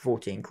 12,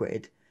 14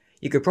 quid,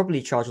 you could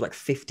probably charge like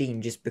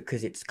 15 just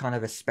because it's kind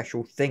of a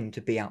special thing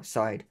to be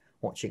outside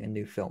watching a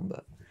new film.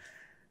 But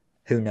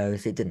who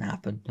knows? It didn't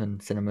happen,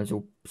 and cinemas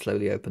will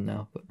slowly open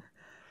now.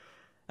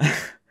 But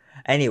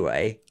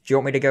anyway, do you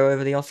want me to go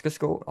over the Oscar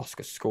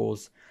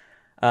scores?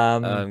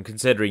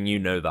 Considering you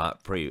know that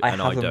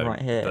and I don't,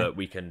 right here. But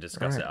we can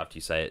discuss it after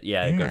you say it.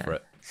 Yeah, go for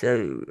it.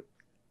 So,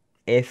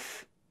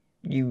 if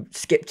you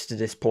skipped to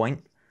this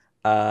point,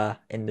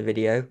 in the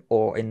video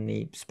or in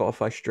the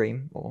Spotify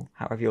stream or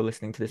however you're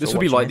listening to this, this would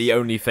be like the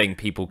only thing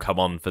people come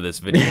on for this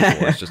video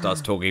for. It's just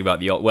us talking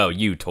about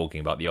you talking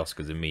about the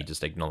Oscars and me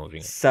just acknowledging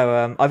it.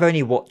 So, I've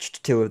only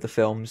watched 2 of the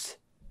films,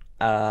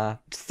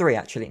 3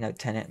 actually. No,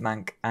 Tenet,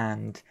 Mank,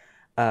 and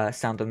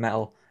Sound of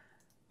Metal.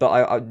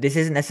 But this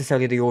isn't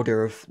necessarily the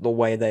order of the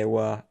way they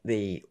were,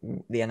 the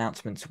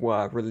announcements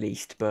were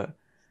released, but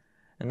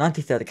the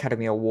 93rd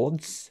Academy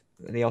Awards,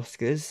 the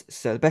Oscars.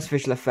 So the best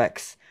visual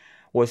effects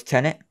was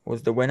Tenet,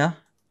 was the winner.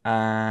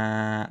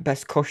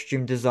 Best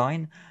costume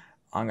design,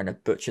 I'm going to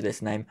butcher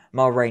this name,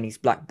 Ma Rainey's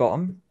Black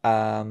Bottom,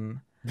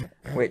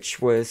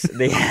 which was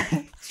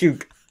the...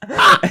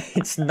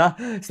 It's not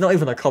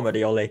even a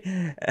comedy, Ollie.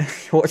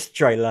 Watch the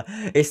trailer.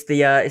 It's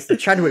the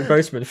Chadwick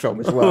Boseman film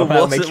as well.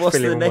 What's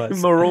the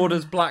name?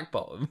 Marauders Black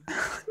Bottom?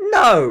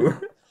 No!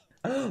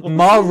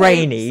 Ma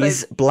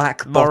Rainey's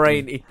Black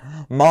Bottom.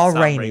 Ma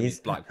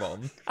Rainey's Black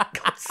Bottom.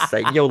 God's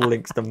sake, your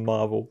links to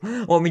Marvel.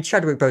 Well, I mean,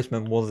 Chadwick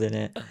Boseman was in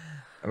it.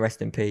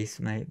 Rest in peace,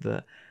 mate.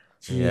 But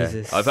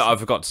Jesus, I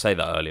forgot to say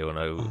that earlier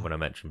when I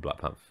mentioned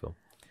Black Panther film.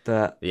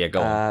 But yeah,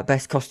 go on.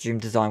 Best costume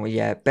design,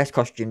 best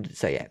costume.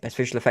 So best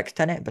visual effects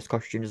Tenet. Best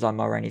costume design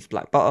Ma Rainey's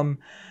Black Bottom.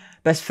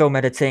 Best film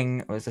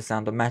editing was The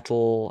Sound of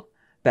Metal.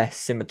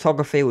 Best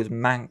cinematography was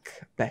Mank.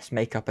 Best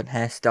makeup and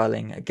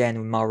hairstyling, again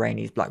with Ma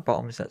Rainey's Black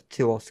Bottom. So that's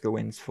 2 Oscar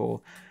wins for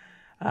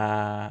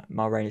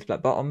Ma Rainey's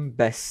Black Bottom.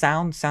 Best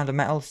Sound of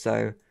Metal.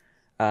 So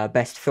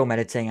best film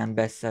editing and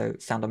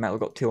Sound of Metal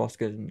got 2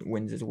 Oscar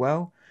wins as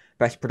well.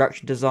 Best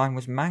production design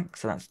was Mank.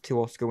 So that's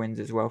 2 Oscar wins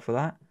as well for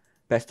that.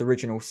 Best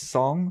original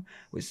song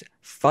was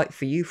Fight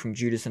For You from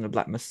Judas and the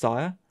Black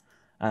Messiah.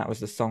 That was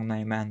the song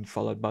name and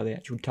followed by the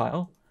actual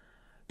title.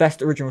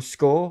 Best original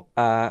score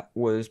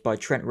was by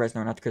Trent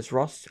Reznor and Atticus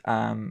Ross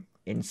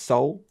in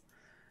Soul.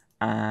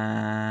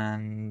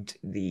 And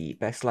the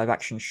best live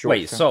action short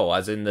film. Soul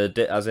as in the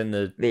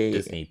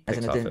Disney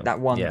Pixar film. That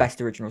one,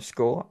 best original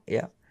score.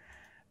 Yeah.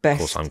 Best, of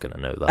course I'm going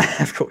to know that.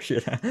 Of course you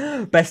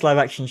know. Best live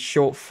action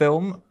short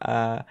film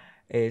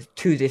is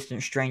Two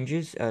Distant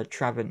Strangers,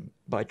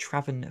 by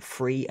Traven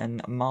Free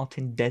and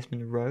Martin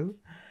Desmond Rowe.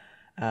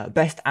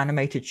 Best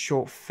animated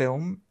short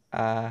film,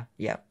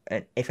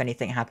 If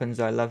Anything Happens,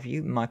 I Love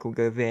You, Michael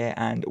Govere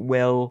and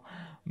Will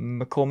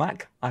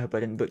McCormack. I hope I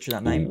didn't butcher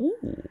that name.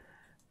 Ooh.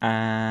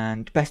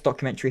 And Best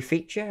Documentary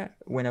Feature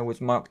winner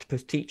was My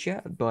Octopus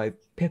Teacher by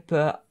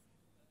Pippa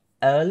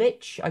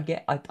Ehrlich.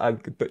 I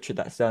butchered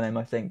that surname,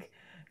 I think.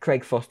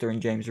 Craig Foster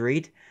and James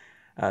Reed.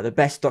 The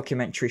Best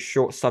Documentary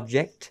Short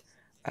Subject,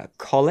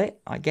 Collet,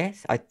 I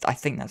guess. I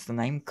think that's the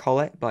name.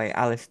 Collet by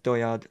Alice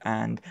Doyard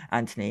and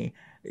Anthony.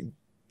 I'm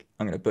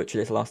going to butcher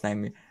this last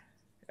name.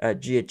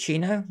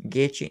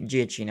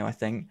 Giacchino, I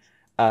think.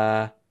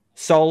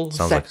 Soul.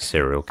 Sounds like a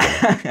serial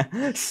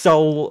killer.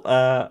 Soul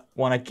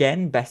won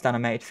again, Best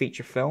Animated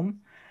Feature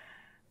Film.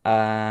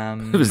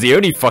 It was the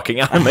only fucking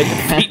animated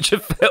feature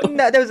film.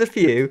 No, there was a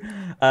few.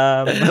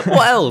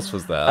 What else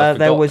was there?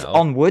 There was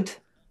Onward,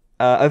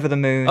 Over the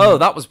Moon. Oh,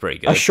 that was pretty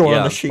good. A Shaun Yeah,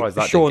 and the I'm Sheep, surprised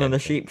that Shaun didn't and the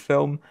get Sheep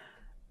film.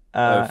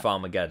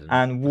 Farmageddon.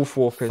 And Wolf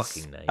Walkers.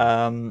 Fucking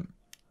name.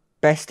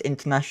 Best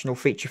International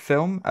Feature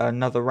Film,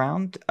 Another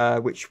Round,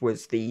 which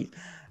was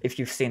if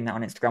you've seen that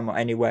on Instagram or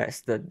anywhere,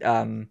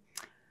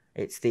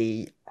 it's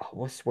the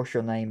what's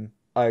your name?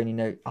 I only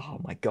know. Oh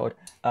my god.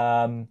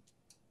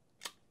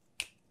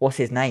 What's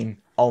his name?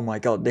 Oh my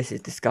god, this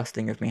is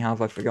disgusting of me. How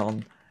have I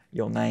forgotten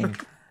your name?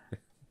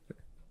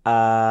 It's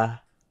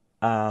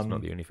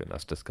not the only thing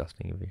that's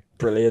disgusting of you.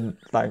 Brilliant.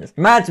 Thanks.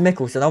 Mads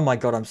Mikkelsen. Oh my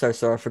god, I'm so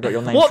sorry. I forgot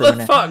your name What for a the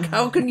minute. fuck?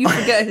 How can you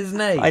forget his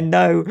name? I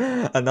know.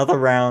 Another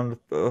Round.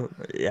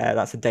 Yeah,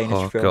 that's a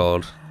Danish film. Oh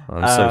god.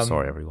 I'm so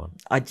sorry, everyone.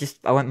 I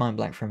went mind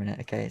blank for a minute.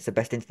 Okay, it's the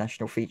Best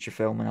International Feature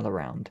Film. Another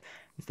Round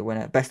was the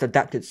winner. Best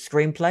Adapted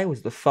Screenplay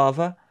was The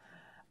Father.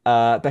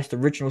 Best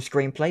Original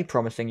Screenplay,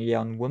 Promising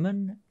Young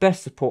Woman.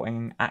 Best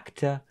Supporting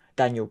Actor,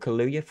 Daniel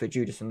Kaluuya for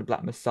Judas and the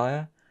Black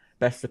Messiah.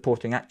 Best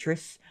Supporting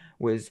Actress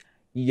was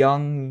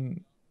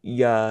Young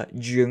Ya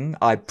Jung.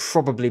 I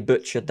probably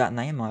butchered that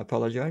name. I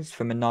apologize,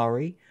 for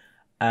Minari.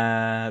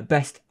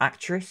 Best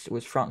Actress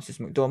was Frances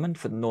McDormand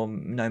for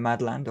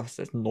Nomadland. Oh, it's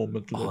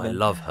Nomadland. Oh, I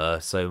love her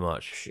so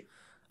much.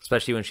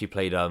 Especially when she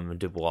played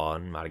Dubois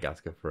in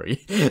Madagascar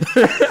 3.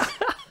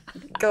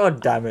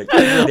 God damn it.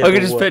 I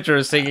can just picture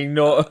her singing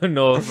Oh,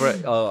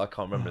 I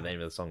can't remember the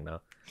name of the song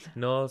now.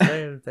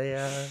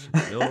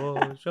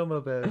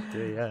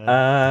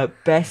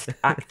 Best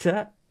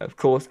Actor, of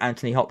course,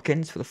 Anthony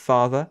Hopkins for The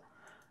Father.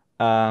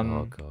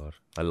 Oh god,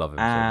 I love him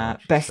so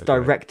much. Best so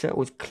Director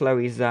was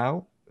Chloe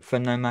Zhao for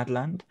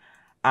Nomadland.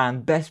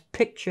 And Best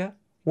Picture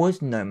was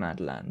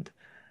Nomadland.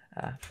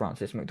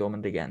 Frances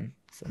McDormand again.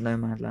 So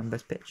Nomadland,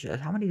 Best Picture.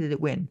 How many did it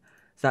win?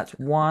 So that's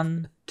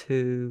 1,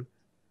 2,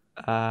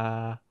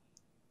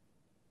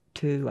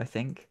 2, I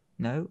think.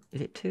 No,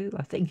 is it 2?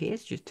 I think it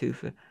is just 2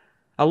 for...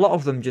 A lot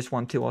of them just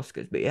won 2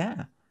 Oscars, but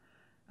yeah.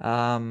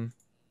 I'm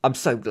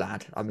so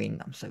glad. I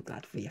mean, I'm so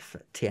glad for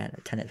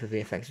Tenet for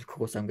VFX. Of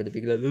course, I'm going to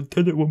be glad.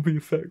 Tenet won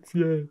VFX,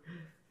 yeah.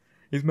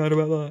 He's mad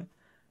about that.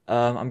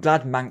 I'm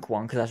glad Mank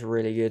won, because that's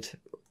really good.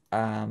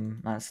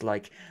 That's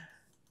like...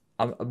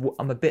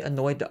 I'm a bit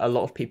annoyed that a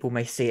lot of people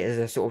may see it as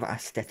a sort of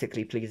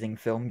aesthetically pleasing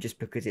film, just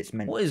because it's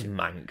meant... What is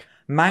Mank?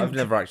 Mank... I've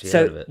never actually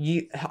heard of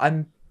it.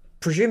 I'm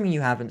presuming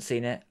you haven't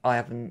seen it. I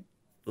haven't,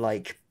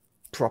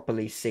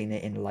 properly seen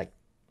it in,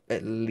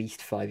 at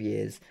least 5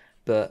 years.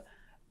 But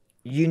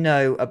you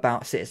know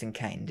about Citizen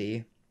Kane, do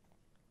you?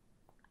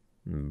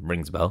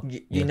 Rings a bell.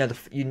 You know do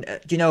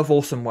you know of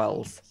Orson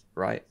Welles,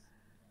 right?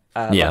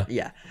 Yeah.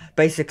 Yeah.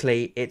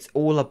 Basically, it's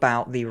all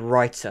about the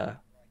writer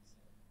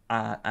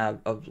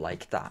of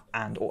that,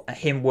 and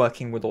him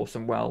working with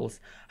Orson Welles.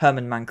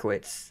 Herman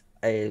Mankiewicz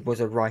was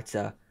a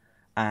writer,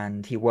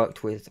 and he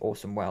worked with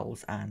Orson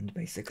Welles, and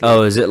basically...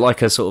 Oh, is it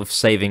like a sort of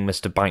Saving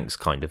Mr. Banks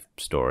kind of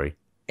story?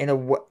 In a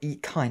way,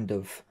 kind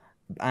of.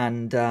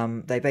 And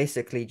they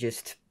basically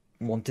just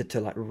wanted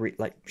to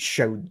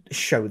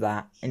show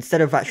that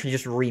instead of actually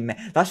just remake.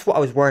 That's what I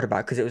was worried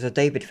about, because it was a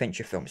David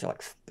Fincher film, so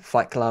like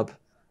Fight Club,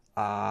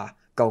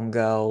 Gone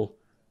Girl,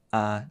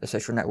 The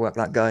Social Network.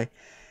 That guy,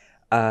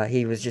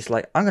 he was just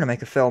like, I'm gonna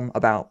make a film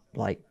about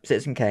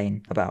Citizen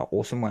Kane about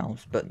Orson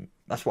Welles, but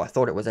that's what I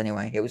thought it was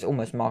anyway. It was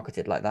almost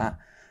marketed like that.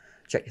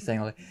 Check your thing,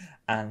 Ollie.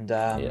 And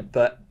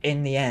but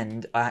in the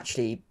end,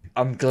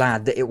 I'm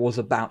glad that it was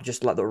about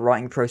just the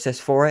writing process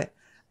for it.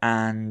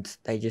 And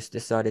they just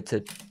decided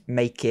to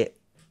make it...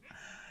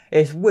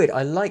 It's weird.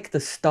 I like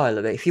the style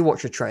of it. If you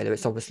watch the trailer,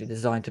 it's obviously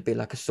designed to be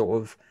like a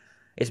sort of...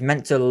 It's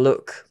meant to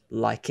look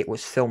like it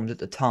was filmed at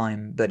the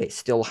time, but it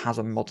still has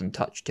a modern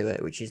touch to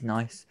it, which is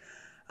nice.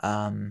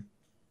 And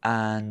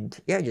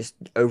yeah, just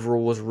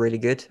overall was really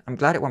good. I'm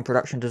glad it won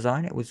production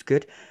design. It was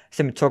good.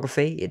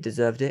 Cinematography, it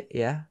deserved it,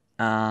 yeah.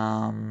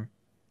 But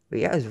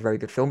yeah, it was a very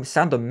good film.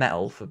 Sound of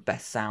Metal for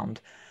best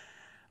sound.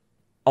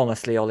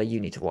 Honestly, Ollie, you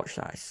need to watch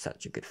that. It's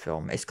such a good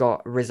film. It's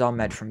got Riz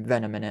Ahmed from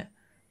Venom in it.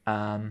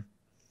 We're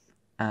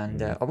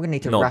gonna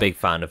need to... Not a big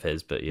fan of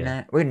his, but yeah.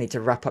 Nah, we're gonna need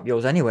to wrap up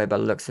yours anyway by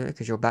the looks of it,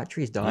 because your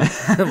battery's dying.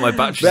 My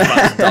battery's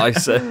about to die,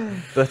 so...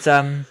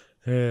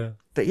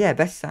 But yeah,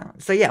 best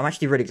sound. So yeah, I'm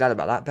actually really glad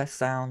about that. Best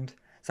sound,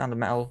 Sound of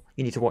Metal.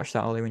 You need to watch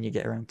that, Ollie, when you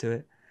get around to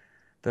it.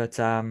 But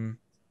Mank...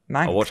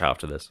 I'll watch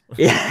after this.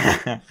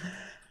 Yeah.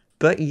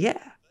 But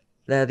yeah,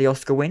 they're the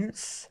Oscar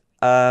wins.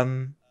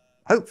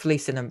 Hopefully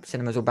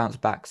cinemas will bounce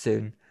back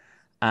soon.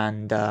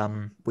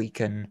 and we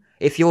can.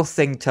 If your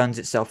thing turns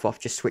itself off,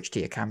 just switch to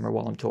your camera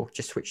while I'm talking.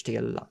 Just switch to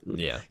your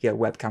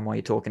webcam while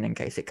you're talking in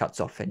case it cuts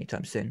off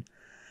anytime soon.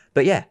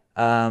 But yeah,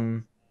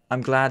 I'm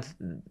glad.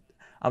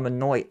 I'm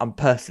annoyed. I'm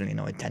personally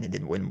annoyed Tenet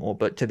didn't win more,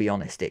 but to be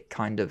honest, it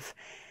kind of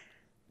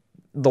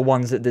the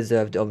ones that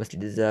deserved obviously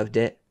deserved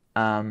it.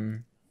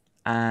 And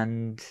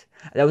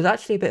there was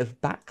actually a bit of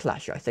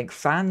backlash. I think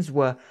fans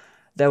were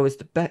there was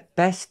the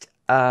best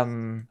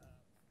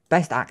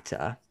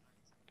actor,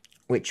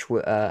 which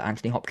were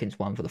Anthony Hopkins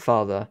won for The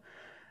Father.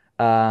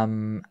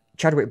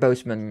 Chadwick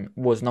Boseman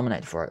was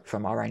nominated for it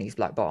from Irani's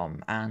Black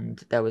Bottom,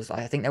 and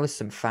I think there was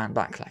some fan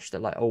backlash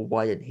that like, oh,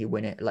 why didn't he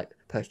win it like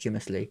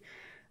posthumously?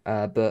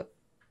 But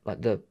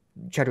like the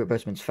Chadwick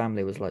Boseman's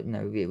family was like,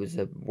 no, it was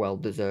a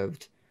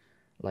well-deserved,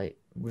 like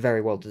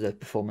very well-deserved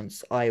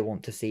performance. I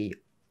want to see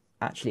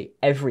actually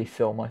every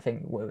film. I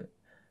think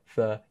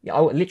I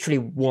literally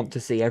want to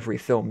see every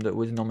film that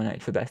was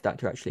nominated for Best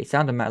Actor. Actually,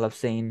 Sound of Metal I've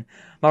seen.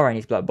 Ma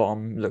Rainey's Black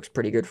Bottom looks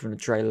pretty good from the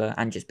trailer,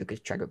 and just because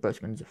Chadwick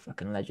Boseman's a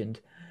fucking legend.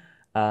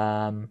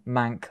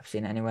 Mank, I've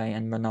seen it anyway,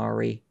 and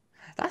Minari.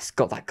 That's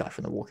got that guy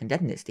from The Walking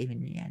Dead in it, Stephen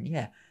Yeun,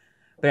 yeah.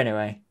 But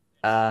anyway,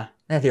 they're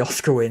the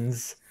Oscar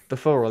wins.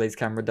 Before Ollie's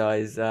camera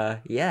dies,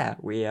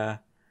 yeah,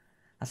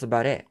 that's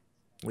about it.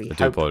 I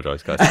do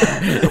apologise, guys.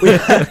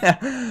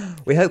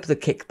 we hope the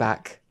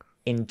kickback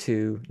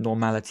into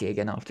normality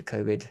again after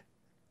COVID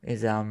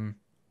is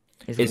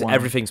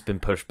everything's been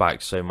pushed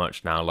back so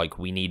much now. Like,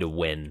 we need a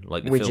win.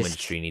 Like, the film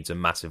industry needs a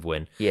massive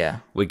win. Yeah,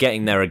 we're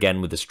getting there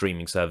again with the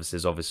streaming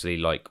services. Obviously,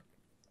 like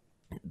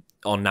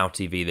on Now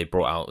TV, they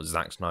brought out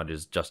Zack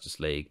Snyder's Justice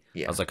League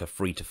as like a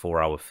 3 to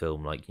 4 hour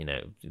film. Like, you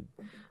know,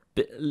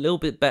 a little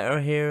bit better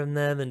here and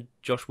there than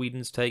Josh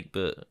Whedon's take,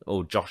 but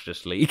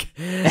Justice League.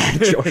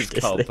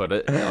 Can't put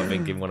it. I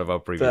think in one of our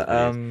previous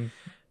videos.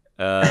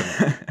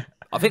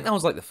 I think that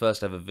was like the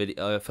first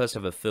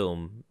ever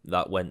film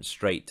that went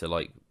straight to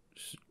like.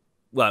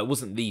 Well, it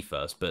wasn't the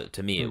first, but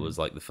to me, it was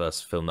like the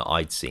first film that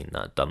I'd seen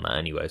that done that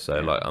anyway. So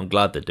like, I'm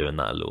glad they're doing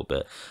that a little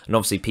bit. And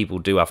obviously, people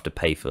do have to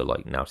pay for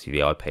like Now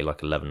TV. I pay like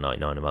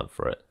 $11.99 a month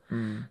for it.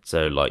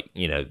 So like,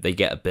 you know, they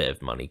get a bit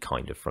of money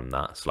kind of from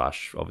that.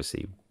 Slash,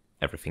 obviously,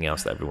 everything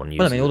else that everyone uses.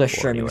 Well, I mean, all the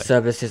streaming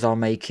services are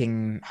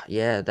making,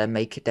 they're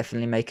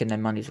definitely making their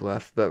money's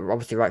worth. But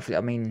obviously, rightfully,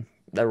 I mean,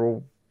 they're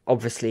all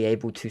obviously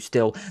able to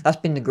still. That's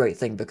been the great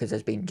thing because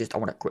there's been I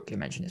want to quickly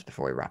mention this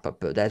before we wrap up,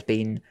 but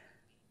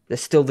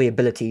there's still the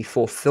ability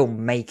for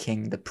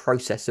filmmaking, the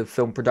process of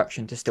film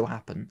production to still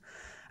happen.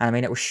 And I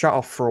mean, it was shut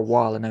off for a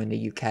while, I know, in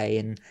the UK,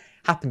 and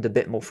happened a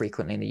bit more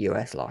frequently in the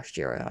US last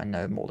year, I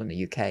know, more than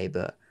the UK,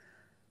 but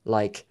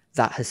like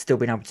that has still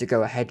been able to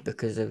go ahead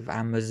because of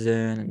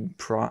Amazon and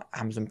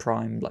Amazon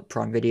Prime, like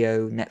Prime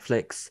Video,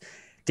 Netflix,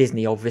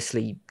 Disney,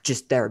 obviously, they're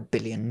they're a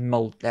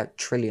 $1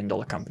 trillion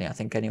company, I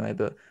think, anyway,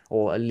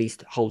 or at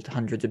least hold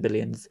hundreds of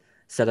billions.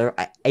 So they're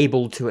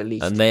able to at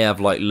least... And they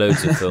have, like,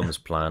 loads of films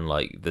planned.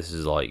 Like, this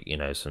is, like, you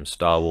know, some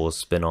Star Wars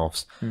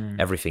spin-offs.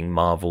 Everything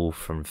Marvel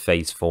from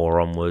Phase 4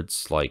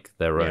 onwards. Like,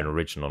 their own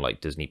original,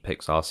 like, Disney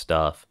Pixar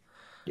stuff.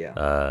 Yeah.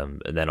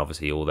 And then,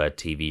 obviously, all their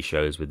TV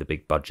shows with the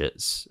big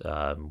budgets.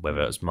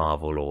 Whether it's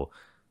Marvel or,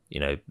 you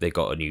know, they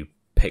got a new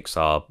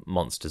Pixar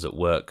Monsters at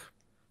Work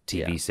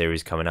TV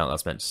series coming out.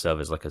 That's meant to serve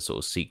as, like, a sort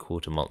of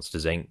sequel to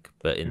Monsters, Inc.,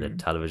 but in the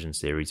television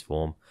series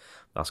form.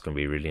 That's going to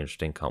be really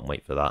interesting. Can't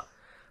wait for that.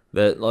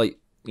 That, like,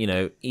 you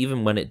know,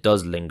 even when it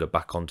does linger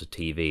back onto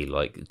TV,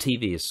 like,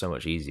 TV is so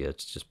much easier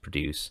to just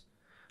produce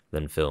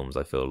than films.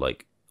 I feel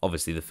like,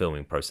 obviously, the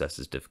filming process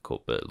is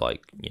difficult, but,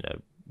 like, you know,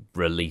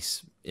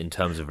 release in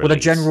terms of release, well,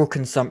 the general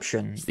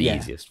consumption, it's the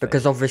easiest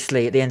because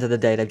obviously at the end of the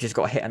day, they've just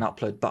got to hit an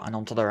upload button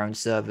onto their own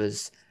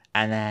servers,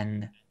 and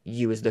then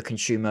you as the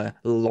consumer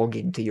log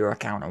into your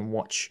account and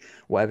watch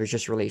whatever's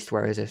just released.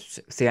 Whereas a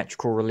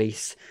theatrical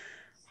release,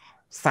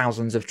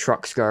 thousands of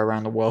trucks go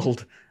around the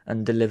world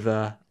and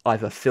deliver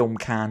either film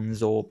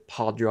cans or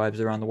hard drives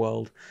around the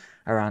world,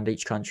 around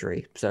each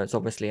country. So it's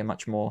obviously a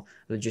much more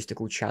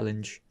logistical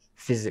challenge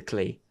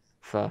physically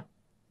for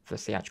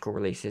theatrical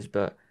releases.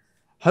 But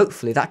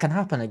hopefully that can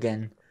happen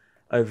again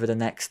over the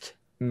next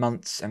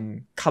months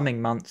and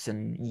coming months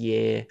and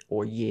year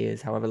or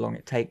years, however long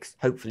it takes.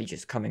 Hopefully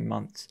just coming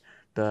months.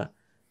 But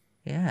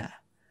yeah,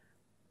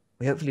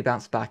 we hopefully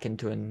bounce back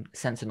into a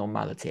sense of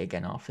normality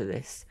again after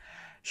this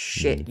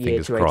shit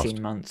year to 18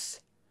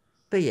 months.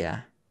 But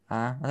yeah,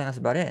 I think that's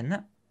about it, isn't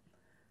it?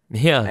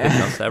 Yeah, I think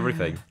that's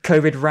everything.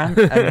 COVID rant,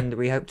 and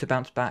we hope to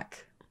bounce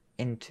back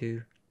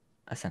into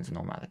a sense of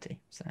normality.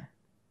 So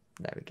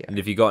there we go. And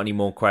if you got any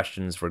more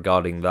questions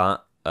regarding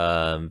that,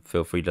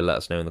 feel free to let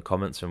us know in the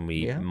comments, and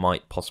we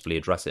might possibly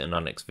address it in our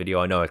next video.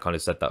 I know I kind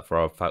of said that for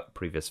our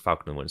previous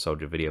Falcon and Winter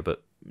Soldier video,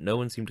 but no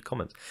one seemed to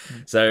comment.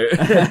 So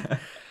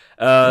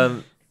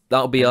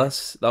that'll be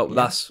us.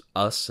 That's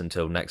us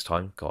until next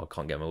time. God, I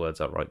can't get my words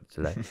out right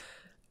today.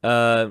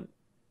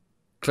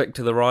 Click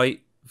to the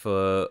right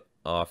for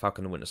our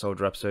Falcon and Winter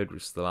Soldier episode,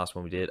 which is the last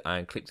one we did,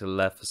 and click to the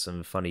left for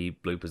some funny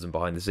bloopers and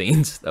behind the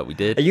scenes that we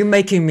did. Are you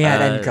making me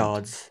add end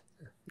cards?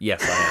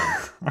 Yes,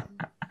 I am.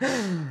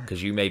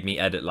 because you made me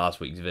edit last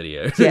week's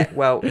video. Yeah,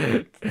 well,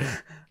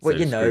 So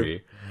you know. screw you.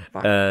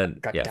 Fuck,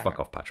 God Yeah, damn fuck it.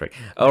 off, Patrick.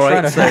 All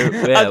right, so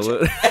yeah,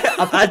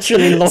 I've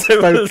actually lost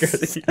so we'll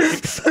focus. see.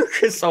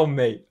 Focus on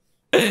me.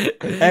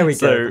 There we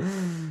So go.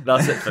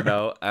 that's it for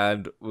now,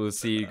 and we'll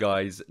see you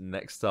guys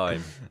next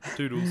time.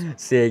 Toodles.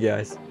 See you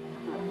guys.